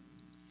pretty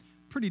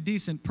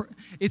decent.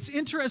 It's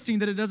interesting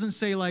that it doesn't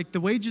say, like, the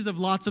wages of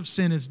lots of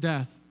sin is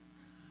death.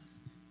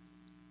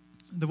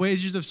 The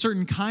wages of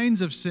certain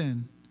kinds of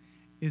sin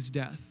is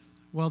death.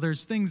 Well,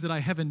 there's things that I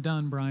haven't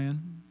done,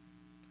 Brian.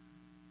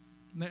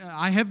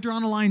 I have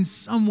drawn a line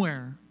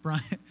somewhere,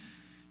 Brian.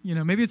 You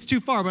know, maybe it's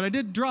too far, but I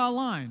did draw a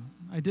line.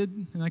 I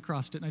did, and I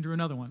crossed it, and I drew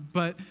another one.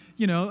 But,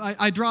 you know,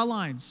 I draw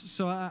lines,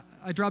 so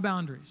I draw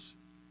boundaries.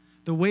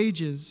 The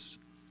wages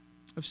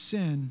of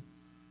sin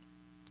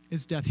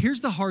is death.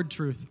 Here's the hard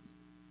truth.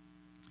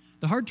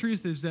 The hard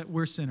truth is that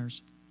we're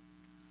sinners.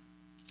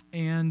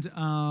 And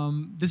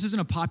this isn't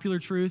a popular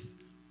truth.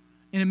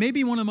 And it may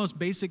be one of the most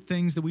basic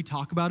things that we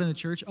talk about in the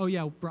church. Oh,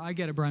 yeah, I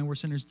get it, Brian, we're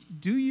sinners.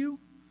 Do you?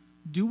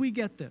 Do we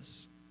get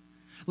this?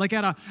 Like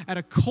at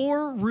a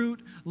core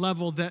root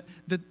level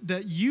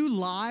that you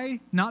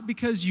lie, not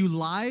because you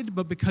lied,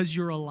 but because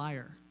you're a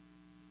liar.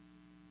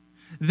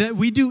 That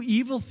we do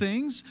evil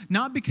things,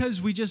 not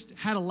because we just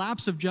had a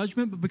lapse of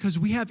judgment, but because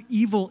we have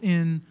evil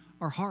in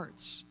our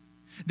hearts.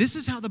 This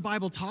is how the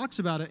Bible talks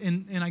about it,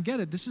 and I get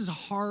it. This is a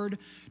hard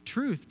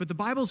truth, but the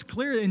Bible's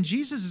clear, and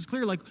Jesus is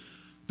clear, like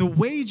the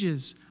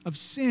wages of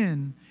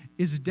sin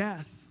is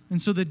death.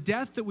 And so the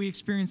death that we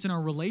experience in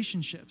our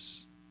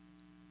relationships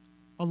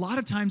a lot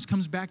of times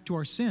comes back to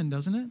our sin,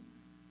 doesn't it?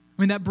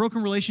 I mean, that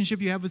broken relationship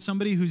you have with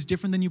somebody who's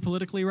different than you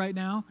politically right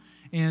now,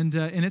 and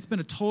it's been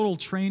a total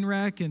train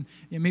wreck, and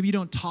maybe you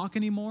don't talk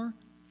anymore.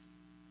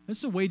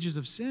 That's the wages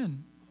of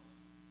sin.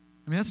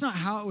 I mean, that's not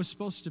how it was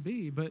supposed to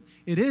be, but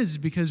it is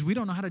because we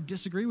don't know how to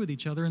disagree with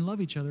each other and love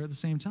each other at the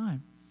same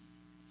time.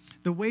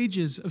 The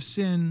wages of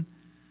sin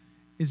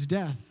is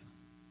death.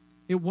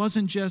 It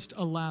wasn't just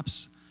a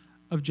lapse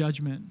of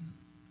judgment.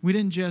 We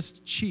didn't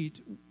just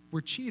cheat.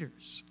 We're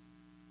cheaters.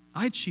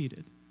 I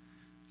cheated.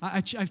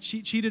 I've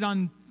cheated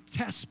on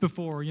tests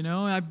before, you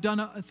know. I've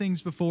done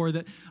things before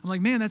that I'm like,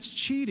 man, that's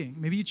cheating.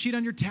 Maybe you cheat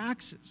on your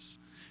taxes.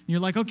 And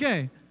you're like,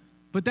 okay,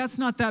 but that's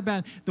not that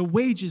bad. The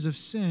wages of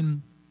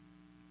sin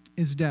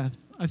is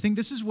death. I think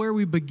this is where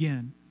we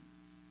begin.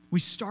 We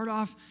start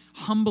off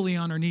humbly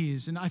on our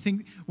knees. And I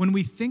think when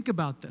we think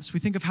about this, we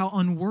think of how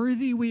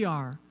unworthy we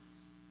are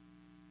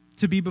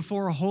to be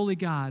before a holy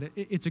God.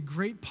 It's a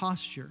great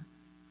posture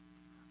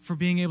for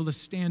being able to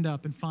stand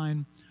up and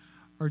find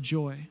our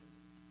joy.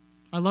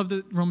 I love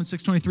that Romans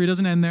 6:23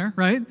 doesn't end there,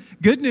 right?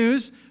 Good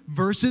news.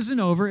 Verse isn't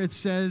over. It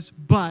says,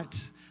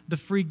 but the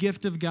free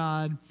gift of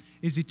God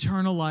is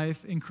eternal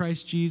life in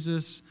Christ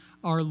Jesus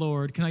our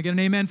Lord. Can I get an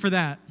amen for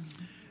that?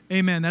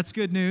 Amen. That's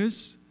good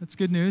news. That's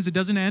good news. It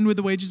doesn't end with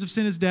the wages of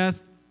sin is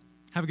death.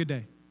 Have a good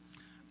day.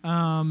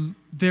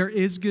 There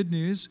is good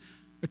news.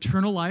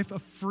 Eternal life, a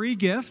free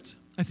gift.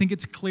 I think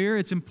it's clear.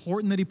 It's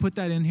important that he put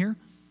that in here.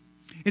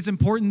 It's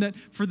important that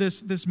for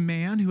this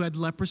man who had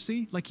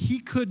leprosy, like he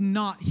could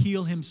not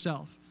heal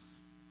himself.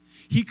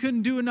 He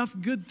couldn't do enough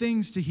good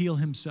things to heal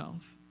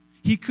himself.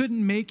 He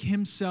couldn't make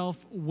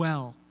himself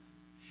well.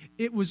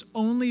 It was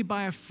only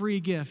by a free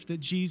gift that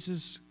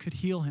Jesus could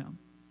heal him.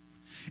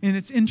 And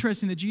it's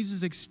interesting that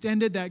Jesus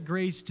extended that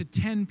grace to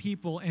 10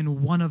 people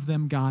and one of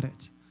them got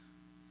it.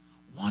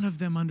 One of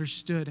them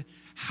understood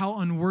how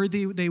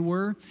unworthy they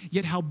were,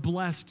 yet how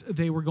blessed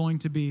they were going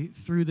to be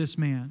through this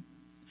man.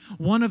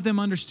 One of them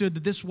understood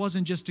that this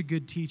wasn't just a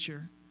good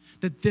teacher,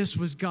 that this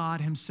was God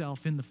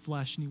himself in the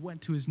flesh, and he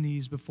went to his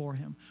knees before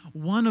him.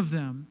 One of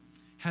them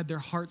had their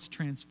hearts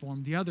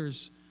transformed. The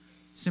others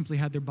simply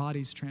had their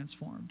bodies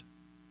transformed.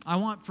 I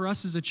want for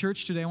us as a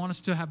church today, I want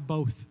us to have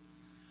both.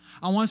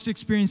 I want us to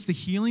experience the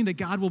healing that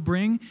God will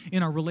bring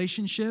in our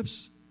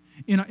relationships,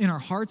 in our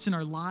hearts, in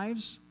our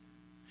lives,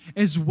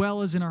 as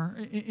well as in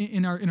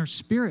our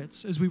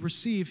spirits as we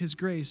receive His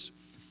grace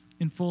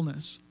in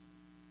fullness.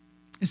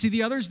 And see,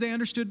 the others, they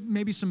understood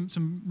maybe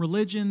some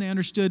religion. They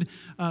understood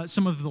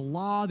some of the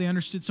law. They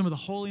understood some of the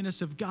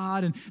holiness of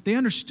God. And they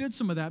understood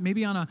some of that,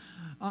 maybe on a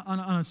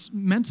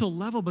mental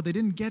level, but they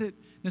didn't get it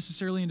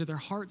necessarily into their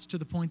hearts to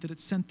the point that it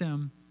sent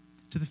them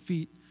to the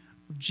feet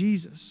of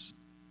Jesus.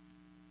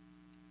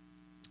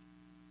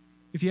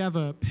 If you have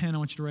a pen, I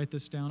want you to write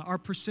this down. Our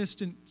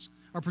persistent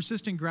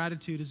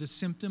gratitude is a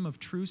symptom of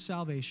true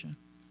salvation.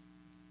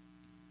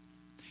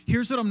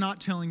 Here's what I'm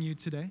not telling you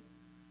today.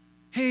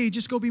 Hey,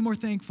 just go be more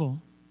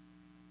thankful.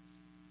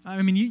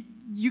 I mean,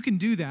 you can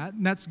do that,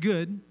 and that's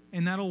good,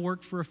 and that'll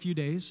work for a few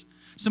days.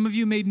 Some of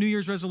you made New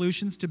Year's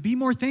resolutions to be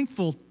more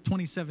thankful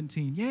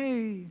 2017.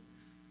 Yay,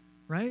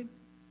 right?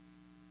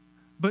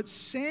 But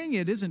saying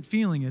it isn't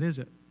feeling it, is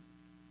it?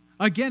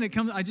 Again,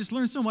 I just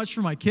learned so much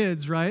from my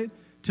kids, right?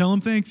 Tell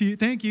them thank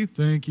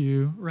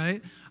you,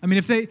 right? I mean,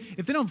 if they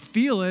don't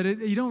feel it,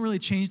 you don't really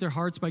change their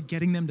hearts by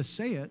getting them to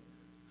say it.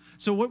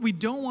 So what we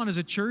don't want is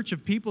a church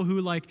of people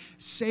who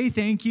say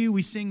thank you.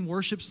 We sing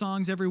worship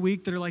songs every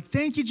week that are like,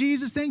 thank you,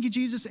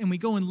 Jesus, and we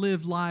go and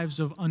live lives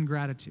of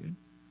ungratitude.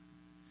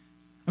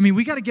 I mean,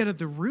 we got to get at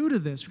the root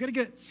of this. We got to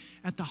get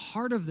at the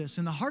heart of this.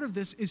 And the heart of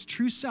this is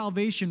true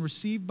salvation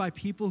received by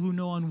people who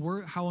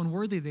know how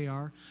unworthy they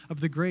are of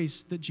the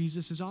grace that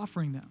Jesus is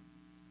offering them.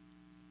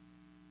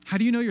 How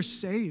do you know you're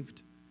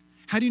saved?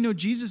 How do you know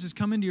Jesus has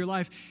come into your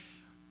life?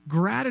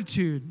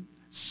 Gratitude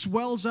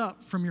swells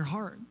up from your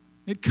heart.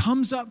 It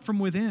comes up from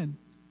within.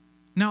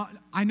 Now,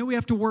 I know we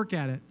have to work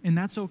at it, and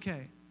that's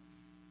okay.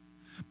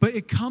 But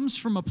it comes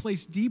from a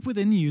place deep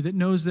within you that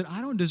knows that I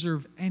don't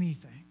deserve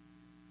anything.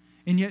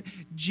 And yet,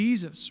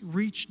 Jesus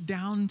reached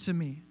down to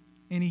me,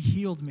 and He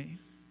healed me.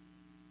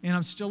 And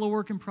I'm still a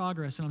work in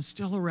progress, and I'm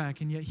still a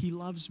wreck, and yet He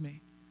loves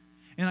me.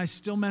 And I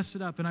still mess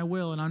it up, and I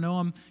will. And I know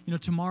I'm,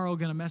 tomorrow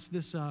going to mess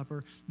this up,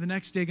 or the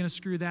next day going to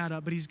screw that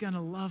up, but He's going to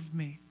love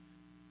me.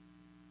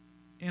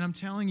 And I'm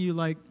telling you,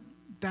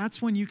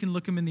 that's when you can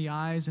look Him in the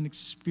eyes and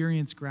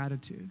experience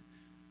gratitude.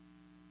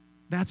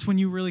 That's when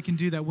you really can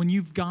do that. When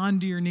you've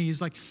gone to your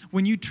knees,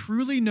 when you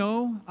truly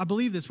know, I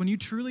believe this, when you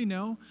truly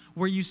know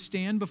where you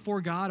stand before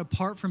God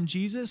apart from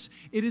Jesus,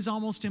 it is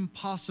almost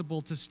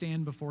impossible to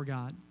stand before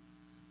God.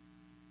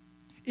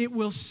 It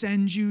will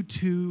send you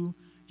to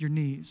your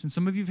knees. And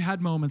some of you have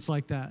had moments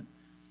like that,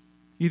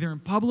 either in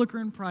public or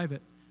in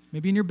private,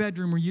 maybe in your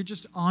bedroom where you're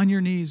just on your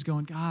knees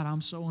going, God,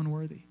 I'm so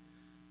unworthy.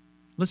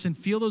 Listen,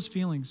 feel those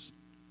feelings.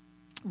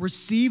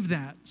 Receive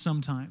that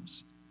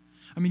sometimes.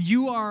 I mean,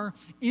 you are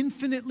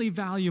infinitely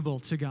valuable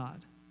to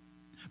God.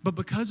 But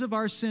because of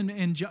our sin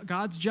and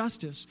God's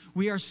justice,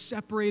 we are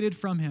separated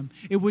from Him.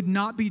 It would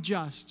not be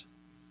just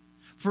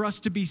for us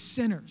to be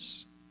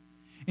sinners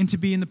and to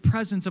be in the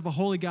presence of a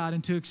holy God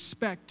and to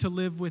expect to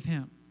live with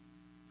Him.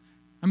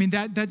 I mean,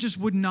 that just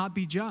would not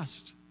be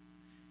just.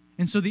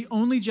 And so the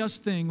only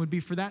just thing would be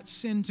for that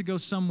sin to go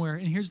somewhere.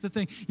 And here's the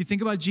thing. You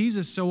think about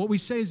Jesus. So what we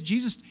say is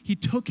Jesus, He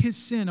took His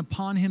sin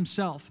upon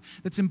Himself.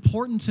 That's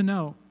important to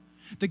know.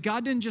 That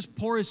God didn't just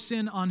pour His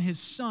sin on His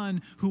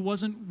Son who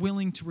wasn't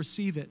willing to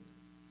receive it.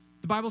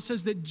 The Bible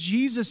says that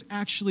Jesus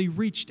actually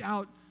reached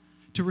out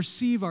to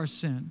receive our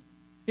sin.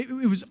 It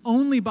was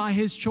only by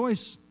His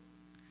choice.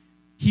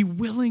 He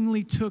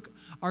willingly took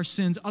our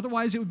sins.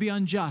 Otherwise, it would be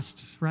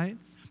unjust, right?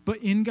 But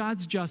in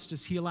God's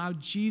justice, He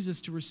allowed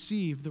Jesus to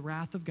receive the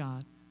wrath of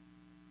God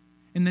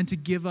and then to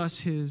give us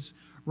His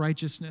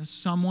righteousness.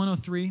 Psalm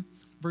 103,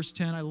 verse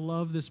 10, I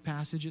love this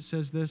passage. It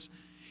says this,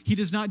 He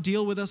does not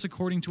deal with us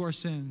according to our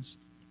sins.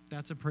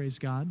 That's a praise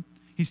God.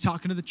 He's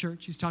talking to the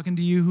church. He's talking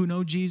to you who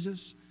know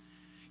Jesus.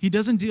 He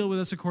doesn't deal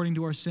with us according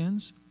to our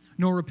sins,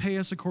 nor repay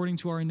us according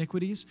to our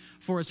iniquities.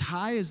 For as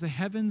high as the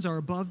heavens are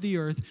above the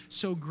earth,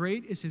 so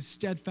great is His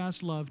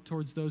steadfast love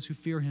towards those who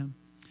fear Him.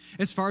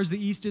 As far as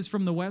the east is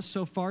from the west,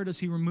 so far does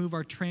He remove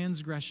our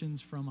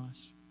transgressions from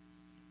us.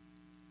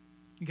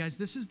 You guys,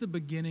 this is the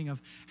beginning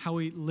of how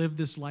we live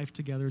this life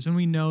together, is when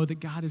we know that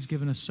God has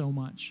given us so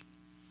much.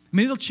 I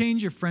mean, it'll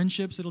change your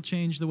friendships. It'll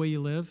change the way you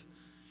live.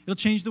 It'll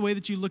change the way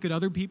that you look at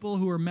other people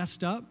who are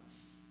messed up.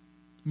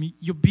 I mean,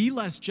 you'll be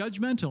less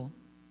judgmental.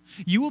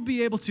 You will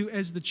be able to,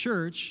 as the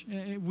church,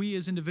 we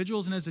as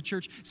individuals and as a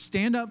church,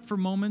 stand up for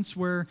moments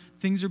where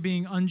things are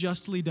being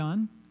unjustly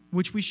done,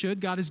 which we should.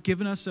 God has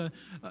given us a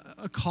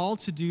call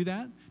to do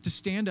that, to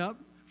stand up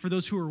for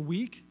those who are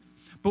weak.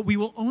 But we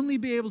will only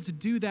be able to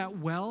do that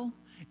well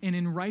and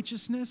in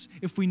righteousness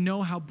if we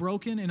know how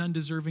broken and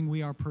undeserving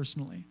we are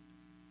personally.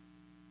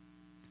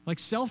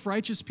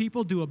 Self-righteous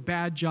people do a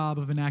bad job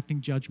of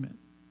enacting judgment,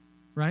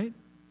 right?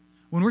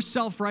 When we're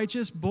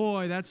self-righteous,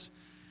 boy, that's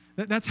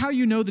how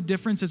you know the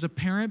difference as a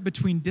parent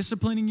between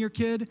disciplining your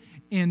kid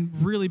and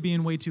really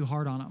being way too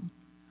hard on them.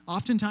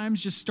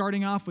 Oftentimes, just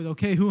starting off with,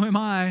 okay, who am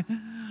I?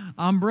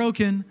 I'm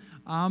broken.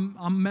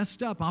 I'm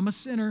messed up. I'm a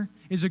sinner,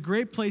 is a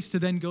great place to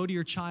then go to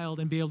your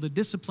child and be able to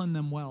discipline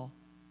them well.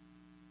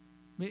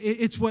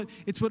 It's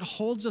what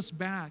holds us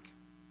back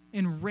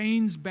and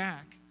reigns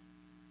back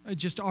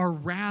just our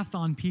wrath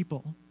on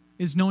people,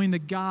 is knowing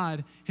that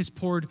God has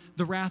poured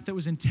the wrath that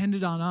was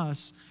intended on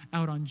us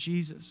out on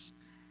Jesus.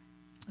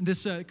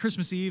 This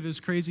Christmas Eve is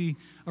crazy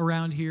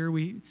around here.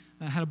 We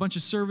had a bunch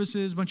of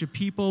services, a bunch of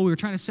people. We were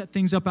trying to set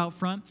things up out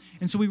front.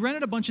 And so we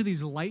rented a bunch of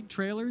these light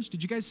trailers.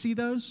 Did you guys see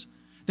those?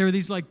 There were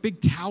these like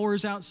big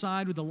towers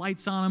outside with the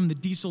lights on them, the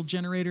diesel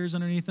generators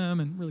underneath them,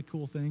 and really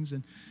cool things.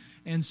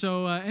 And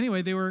so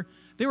anyway, they were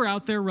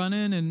out there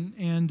running,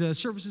 and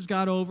services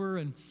got over,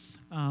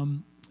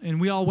 and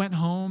we all went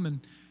home. And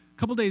a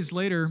couple days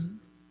later,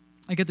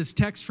 I get this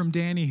text from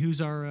Danny,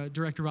 who's our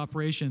director of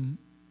operation,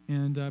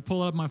 and I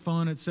pull up my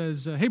phone. It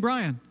says, "Hey,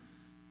 Brian,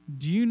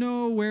 do you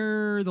know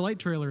where the light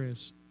trailer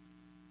is?"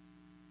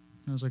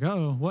 And I was like,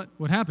 "Oh,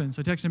 what happened?"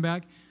 So I texted him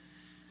back.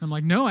 I'm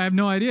like, "No, I have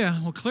no idea."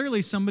 Well,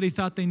 clearly somebody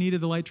thought they needed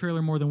the light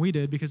trailer more than we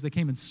did because they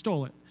came and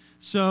stole it.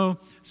 So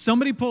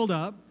somebody pulled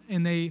up,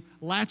 and they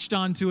latched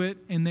onto it,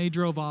 and they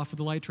drove off with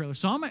the light trailer.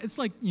 So it's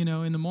like,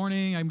 in the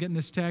morning, I'm getting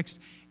this text,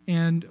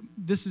 and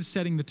this is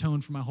setting the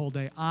tone for my whole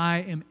day.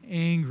 I am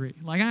angry.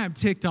 Like, I am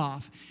ticked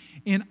off.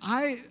 And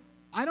I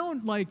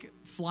don't, like,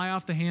 fly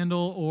off the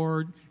handle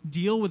or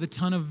deal with a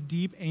ton of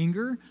deep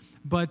anger,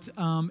 but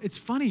it's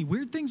funny.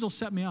 Weird things will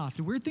set me off.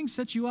 Do weird things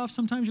set you off?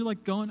 Sometimes you're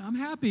like going, I'm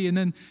happy, and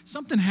then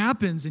something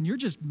happens, and you're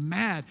just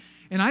mad.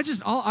 And I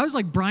was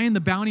like Brian the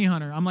bounty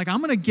hunter. I'm like, I'm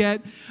going to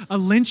get a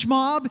lynch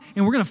mob,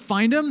 and we're going to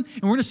find them,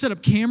 and we're going to set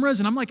up cameras,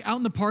 and I'm like out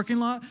in the parking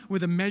lot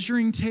with a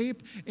measuring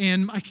tape,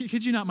 and I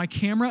kid you not, my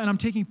camera, and I'm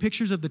taking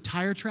pictures of the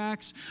tire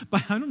tracks,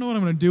 but I don't know what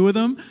I'm going to do with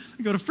them.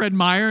 I go to Fred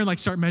Meyer and like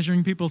start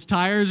measuring people's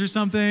tires or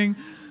something.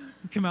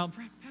 Come out,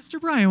 Pastor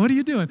Brian, what are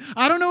you doing?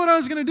 I don't know what I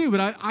was going to do, but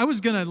I was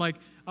going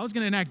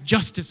to enact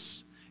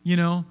justice,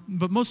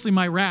 but mostly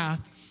my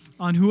wrath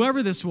on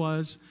whoever this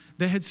was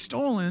that had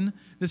stolen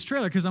this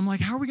trailer, because I'm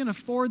like, how are we going to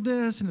afford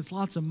this? And it's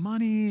lots of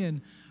money,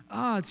 and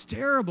it's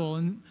terrible.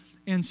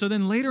 And so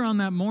then later on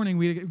that morning,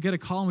 we get a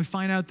call, and we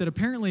find out that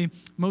apparently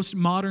most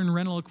modern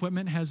rental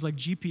equipment has like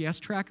GPS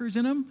trackers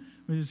in them,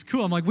 which is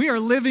cool. I'm like, we are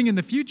living in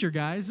the future,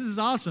 guys. This is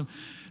awesome.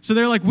 So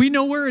they're like, we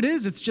know where it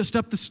is. It's just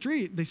up the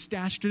street. They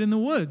stashed it in the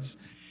woods.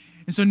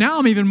 And so now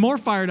I'm even more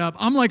fired up.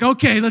 I'm like,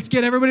 okay, let's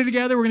get everybody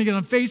together. We're going to get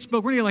on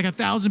Facebook. We're going to get like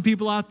 1,000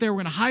 people out there.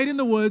 We're going to hide in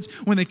the woods.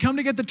 When they come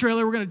to get the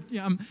trailer, we're going to,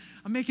 I'm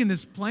making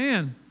this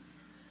plan.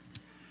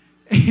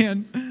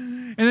 And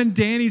then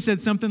Danny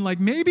said something like,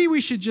 maybe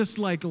we should just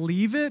like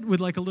leave it with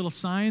like a little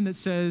sign that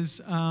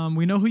says,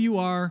 we know who you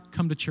are,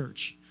 come to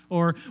church.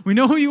 Or we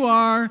know who you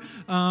are.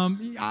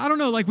 I don't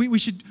know, like maybe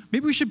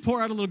we should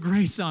pour out a little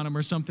grace on them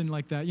or something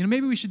like that.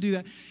 Maybe we should do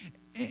that.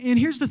 And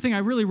here's the thing I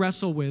really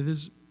wrestle with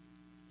is,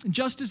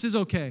 justice is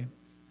okay.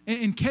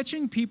 And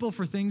catching people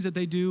for things that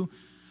they do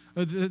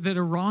that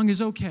are wrong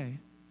is okay.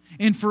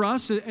 And for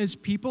us as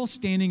people,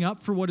 standing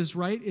up for what is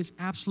right is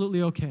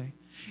absolutely okay.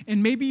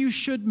 And maybe you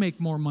should make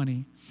more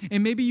money.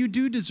 And maybe you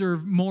do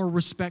deserve more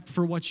respect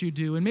for what you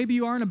do. And maybe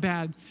you are in a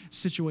bad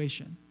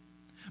situation.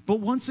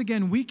 But once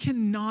again, we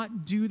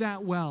cannot do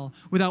that well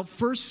without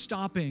first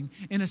stopping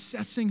and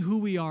assessing who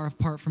we are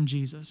apart from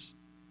Jesus.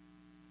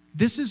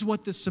 This is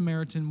what this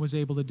Samaritan was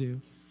able to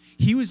do.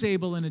 He was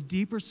able, in a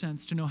deeper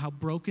sense, to know how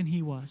broken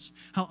he was,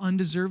 how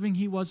undeserving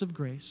he was of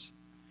grace,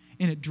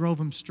 and it drove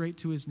him straight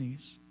to his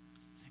knees.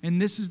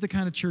 And this is the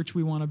kind of church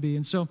we want to be.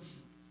 And so,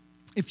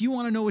 if you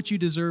want to know what you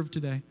deserve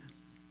today,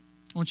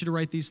 I want you to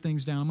write these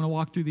things down. I'm going to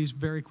walk through these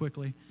very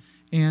quickly.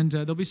 And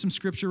there'll be some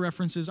scripture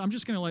references. I'm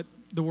just going to let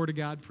the Word of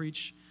God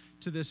preach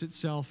to this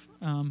itself.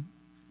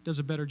 Does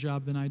a better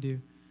job than I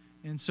do.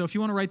 And so if you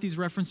want to write these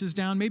references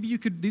down, maybe you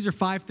could, these are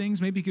 5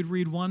 things, maybe you could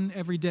read one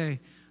every day.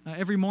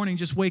 Every morning,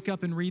 just wake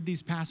up and read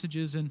these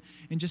passages and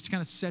just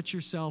kind of set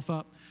yourself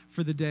up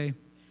for the day.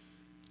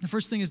 The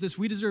first thing is this: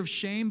 we deserve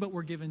shame, but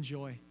we're given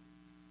joy.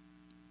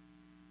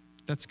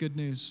 That's good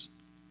news.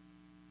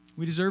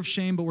 We deserve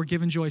shame, but we're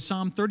given joy.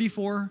 Psalm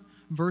 34,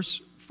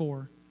 verse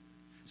 4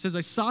 says,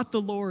 I sought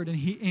the Lord, and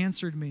he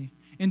answered me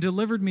and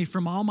delivered me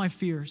from all my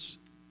fears.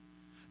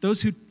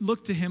 Those who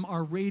look to him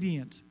are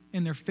radiant,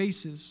 and their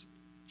faces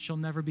shall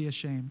never be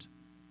ashamed.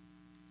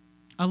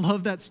 I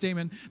love that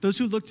statement. Those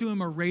who look to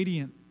him are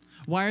radiant.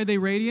 Why are they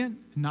radiant?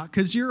 Not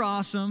because you're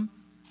awesome,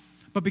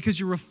 but because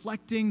you're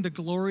reflecting the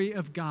glory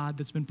of God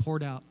that's been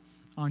poured out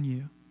on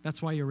you.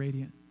 That's why you're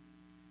radiant.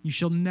 You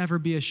shall never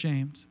be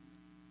ashamed.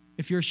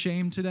 If you're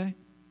ashamed today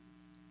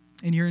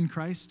and you're in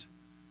Christ,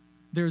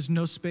 there is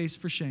no space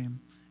for shame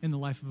in the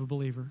life of a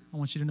believer. I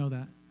want you to know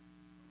that.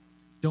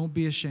 Don't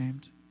be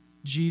ashamed.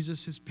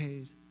 Jesus has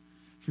paid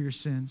for your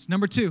sins.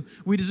 Number 2,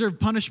 we deserve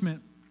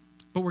punishment,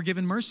 but we're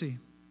given mercy.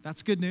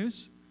 That's good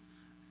news.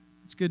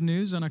 It's good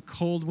news on a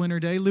cold winter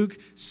day. Luke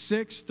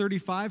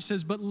 6:35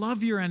 says, but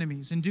love your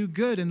enemies and do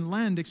good and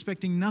lend,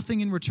 expecting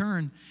nothing in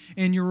return,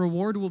 and your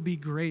reward will be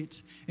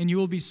great, and you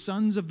will be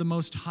sons of the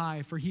Most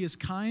High, for he is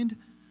kind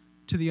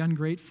to the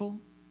ungrateful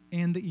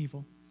and the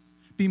evil.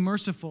 Be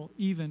merciful,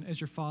 even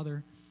as your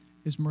Father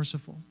is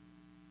merciful.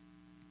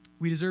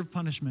 We deserve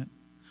punishment.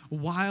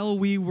 While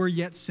we were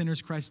yet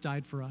sinners, Christ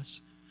died for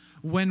us.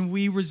 When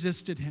we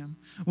resisted him,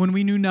 when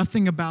we knew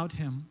nothing about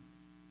him,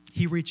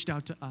 He reached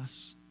out to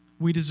us.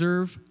 We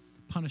deserve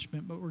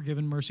punishment, but we're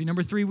given mercy.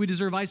 Number 3, we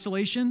deserve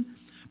isolation,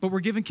 but we're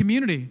given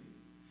community.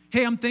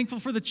 Hey, I'm thankful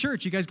for the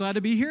church. You guys glad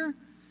to be here?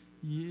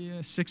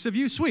 Yeah, 6 of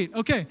you. Sweet.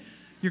 Okay.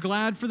 You're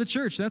glad for the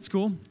church. That's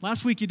cool.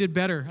 Last week you did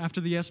better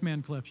after the Yes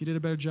Man clip. You did a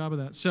better job of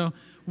that. So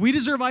we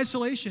deserve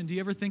isolation. Do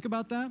you ever think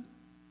about that?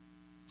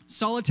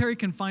 Solitary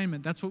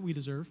confinement. That's what we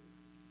deserve.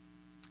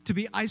 To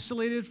be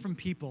isolated from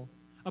people,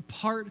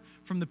 apart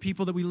from the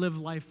people that we live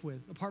life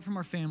with, apart from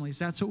our families.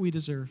 That's what we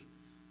deserve.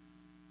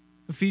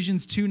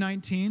 Ephesians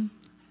 2:19.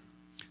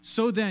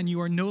 So then you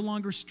are no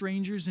longer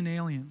strangers and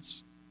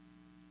aliens,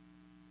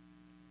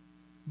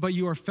 but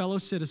you are fellow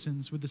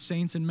citizens with the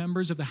saints and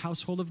members of the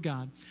household of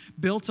God,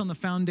 built on the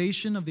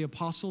foundation of the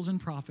apostles and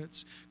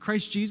prophets,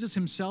 Christ Jesus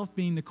himself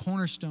being the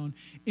cornerstone,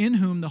 in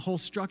whom the whole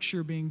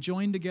structure being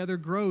joined together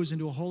grows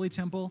into a holy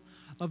temple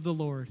of the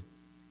Lord.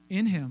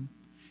 In him,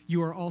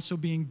 you are also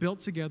being built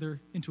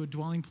together into a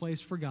dwelling place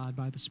for God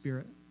by the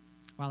Spirit.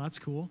 Wow, that's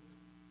cool.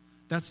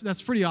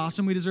 That's pretty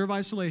awesome. We deserve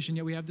isolation,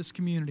 yet we have this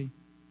community.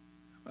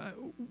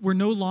 We're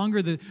no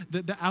longer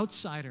the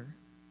outsider.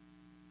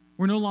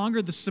 We're no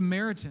longer the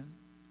Samaritan.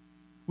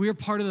 We are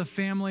part of the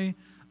family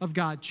of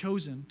God,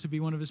 chosen to be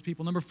one of his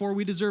people. Number 4,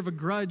 we deserve a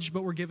grudge,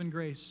 but we're given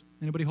grace.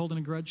 Anybody holding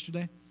a grudge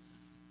today?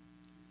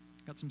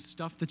 Got some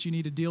stuff that you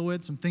need to deal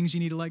with, some things you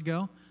need to let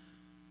go?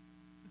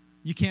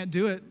 You can't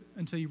do it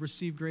until you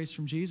receive grace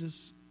from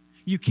Jesus.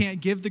 You can't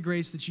give the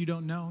grace that you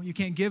don't know. You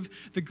can't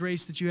give the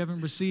grace that you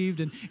haven't received,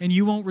 and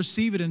you won't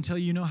receive it until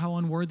you know how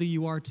unworthy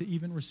you are to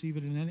even receive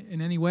it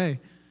in any way.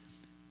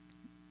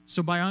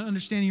 So by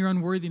understanding your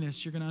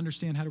unworthiness, you're going to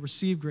understand how to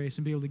receive grace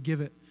and be able to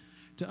give it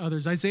to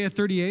others. Isaiah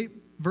 38,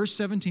 verse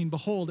 17,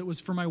 behold, it was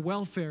for my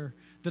welfare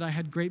that I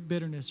had great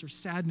bitterness or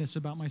sadness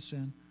about my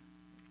sin.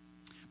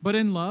 But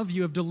in love,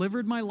 you have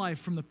delivered my life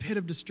from the pit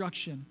of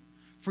destruction,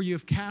 for you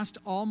have cast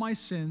all my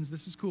sins,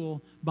 this is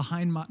cool,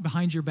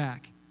 behind your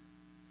back.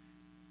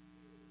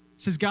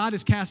 It says God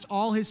has cast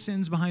all his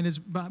sins behind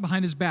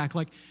his back.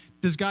 Like,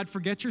 does God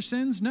forget your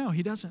sins? No,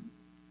 he doesn't.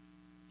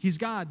 He's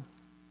God.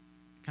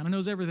 Kind of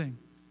knows everything.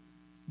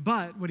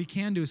 But what he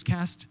can do is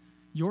cast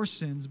your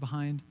sins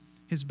behind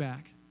his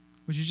back,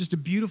 which is just a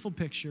beautiful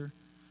picture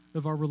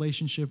of our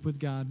relationship with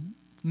God.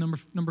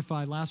 Number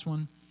 5, last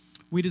one.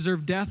 We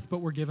deserve death, but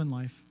we're given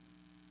life.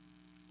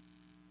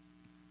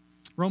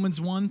 Romans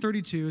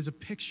 1:32 is a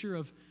picture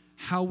of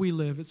how we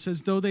live. It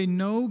says, though they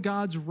know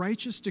God's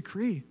righteous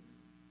decree,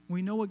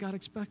 we know what God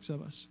expects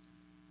of us,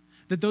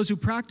 that those who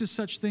practice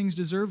such things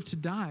deserve to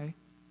die.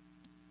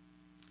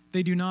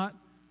 They do not,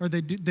 or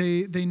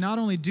they not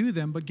only do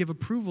them, but give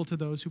approval to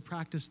those who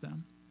practice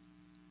them.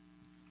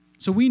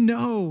 So we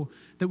know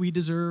that we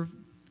deserve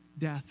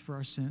death for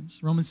our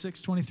sins. Romans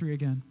 6:23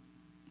 again.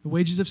 The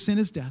wages of sin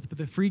is death, but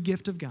the free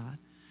gift of God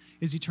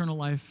is eternal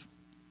life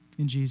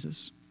in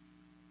Jesus.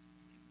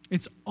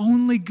 It's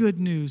only good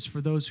news for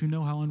those who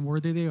know how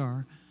unworthy they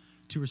are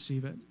to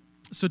receive it.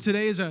 So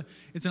today it's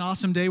an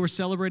awesome day. We're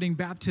celebrating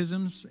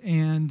baptisms,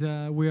 and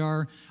we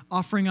are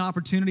offering an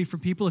opportunity for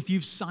people. If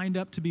you've signed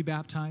up to be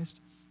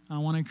baptized, I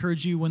want to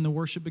encourage you when the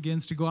worship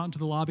begins to go out into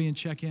the lobby and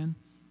check in.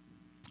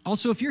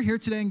 Also, if you're here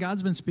today and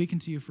God's been speaking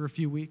to you for a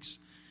few weeks,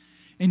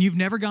 and you've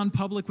never gone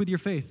public with your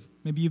faith,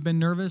 maybe you've been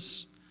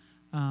nervous,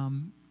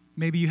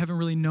 maybe you haven't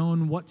really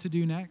known what to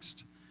do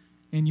next,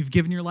 and you've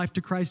given your life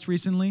to Christ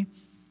recently.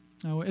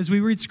 As we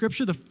read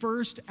Scripture, the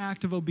first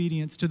act of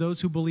obedience to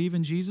those who believe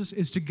in Jesus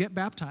is to get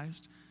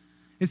baptized.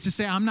 It's to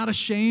say, I'm not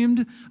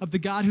ashamed of the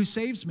God who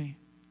saves me.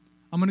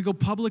 I'm going to go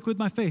public with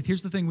my faith.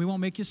 Here's the thing. We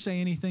won't make you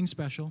say anything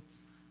special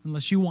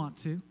unless you want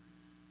to.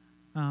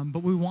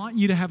 But we want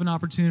you to have an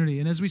opportunity.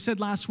 And as we said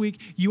last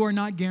week, you are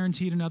not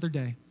guaranteed another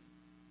day.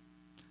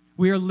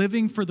 We are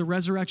living for the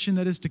resurrection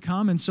that is to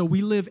come, and so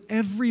we live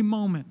every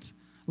moment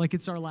like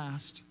it's our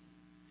last.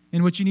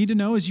 And what you need to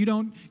know is you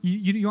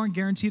aren't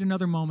guaranteed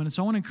another moment. And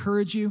so I want to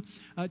encourage you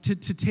to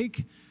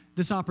take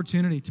this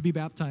opportunity to be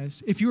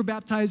baptized. If you were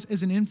baptized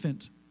as an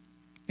infant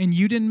and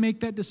you didn't make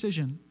that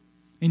decision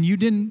and you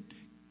didn't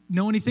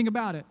know anything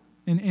about it,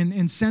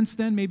 and since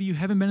then maybe you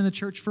haven't been in the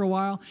church for a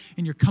while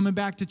and you're coming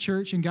back to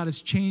church and God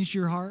has changed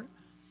your heart,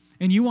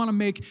 and you want to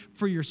make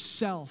for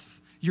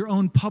yourself your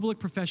own public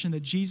profession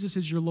that Jesus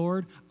is your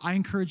Lord, I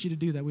encourage you to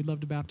do that. We'd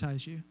love to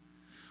baptize you.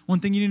 One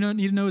thing you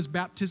need to know is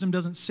baptism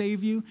doesn't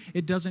save you.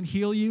 It doesn't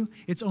heal you.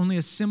 It's only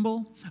a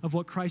symbol of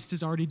what Christ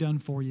has already done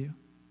for you.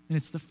 And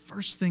it's the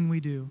first thing we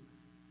do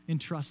in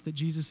trust that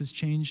Jesus has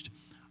changed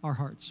our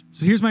hearts.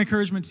 So here's my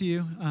encouragement to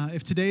you.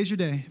 If today is your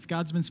day, if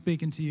God's been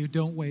speaking to you,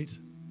 don't wait.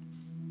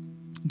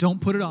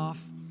 Don't put it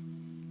off.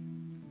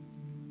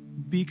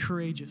 Be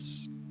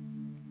courageous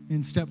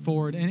and step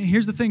forward. And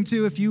here's the thing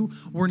too, if you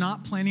were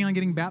not planning on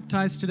getting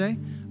baptized today,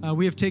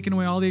 we have taken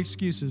away all the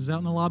excuses. Out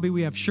in the lobby,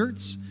 we have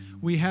shirts.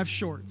 We have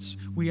shorts.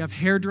 We have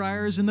hair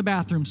dryers in the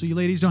bathroom so you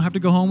ladies don't have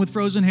to go home with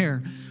frozen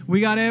hair. We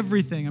got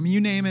everything. I mean,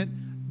 you name it,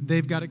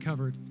 they've got it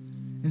covered.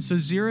 And so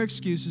 0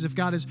 excuses. If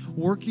God is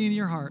working in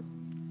your heart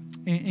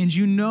and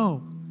you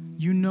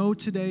know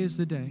today is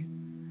the day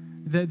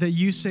that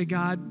you say,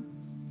 God,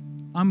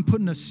 I'm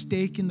putting a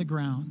stake in the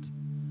ground.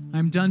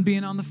 I'm done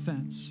being on the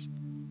fence.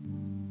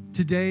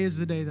 Today is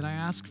the day that I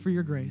ask for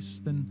your grace.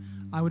 Then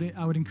I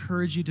would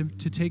encourage you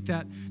to take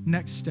that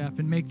next step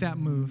and make that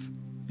move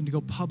and to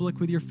go public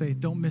with your faith.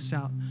 Don't miss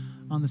out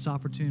on this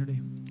opportunity.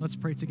 Let's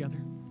pray together.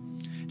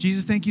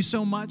 Jesus, thank you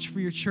so much for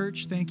your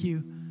church. Thank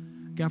you,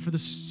 God, for the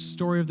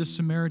story of the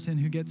Samaritan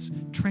who gets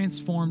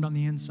transformed on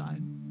the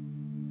inside.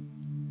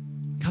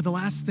 God, the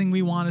last thing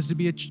we want is to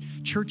be a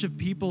church of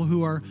people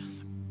who are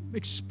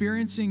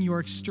experiencing your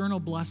external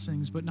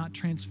blessings but not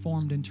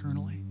transformed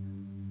internally.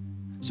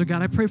 So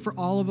God, I pray for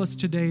all of us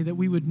today that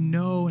we would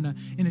know in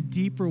a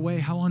deeper way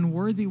how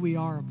unworthy we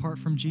are apart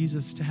from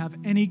Jesus to have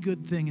any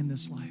good thing in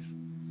this life.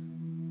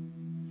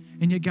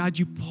 And yet, God,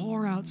 you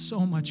pour out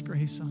so much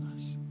grace on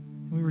us.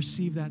 And we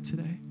receive that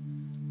today.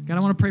 God,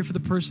 I want to pray for the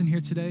person here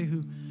today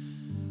who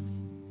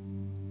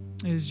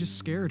is just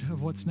scared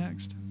of what's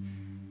next.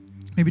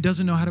 Maybe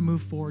doesn't know how to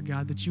move forward,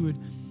 God, that you would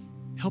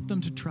help them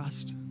to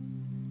trust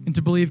and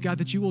to believe, God,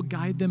 that you will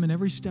guide them in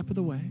every step of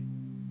the way.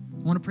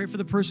 I want to pray for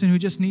the person who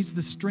just needs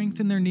the strength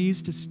in their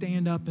knees to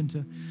stand up and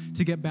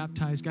to get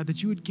baptized. God,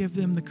 that you would give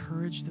them the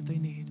courage that they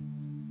need.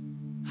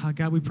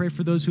 God, we pray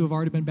for those who have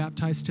already been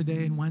baptized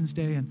today and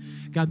Wednesday, and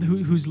God,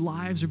 whose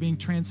lives are being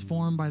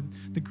transformed by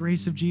the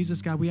grace of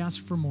Jesus. God, we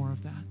ask for more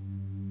of that.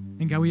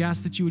 And God, we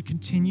ask that you would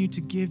continue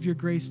to give your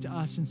grace to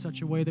us in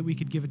such a way that we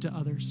could give it to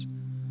others.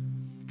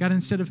 God,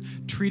 instead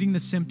of treating the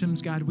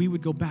symptoms, God, we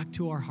would go back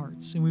to our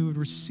hearts and we would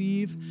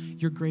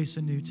receive your grace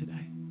anew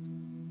today.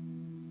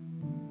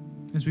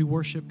 As we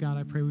worship, God,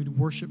 I pray we'd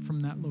worship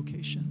from that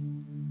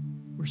location.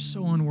 We're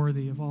so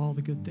unworthy of all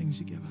the good things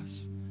you give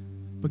us.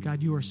 But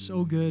God, you are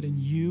so good, and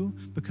you,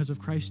 because of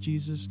Christ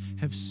Jesus,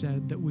 have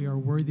said that we are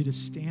worthy to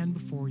stand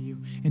before you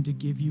and to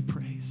give you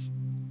praise.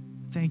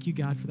 Thank you,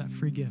 God, for that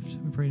free gift.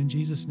 We pray it in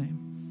Jesus'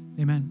 name.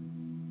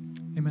 Amen.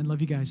 Amen.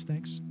 Love you guys.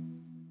 Thanks.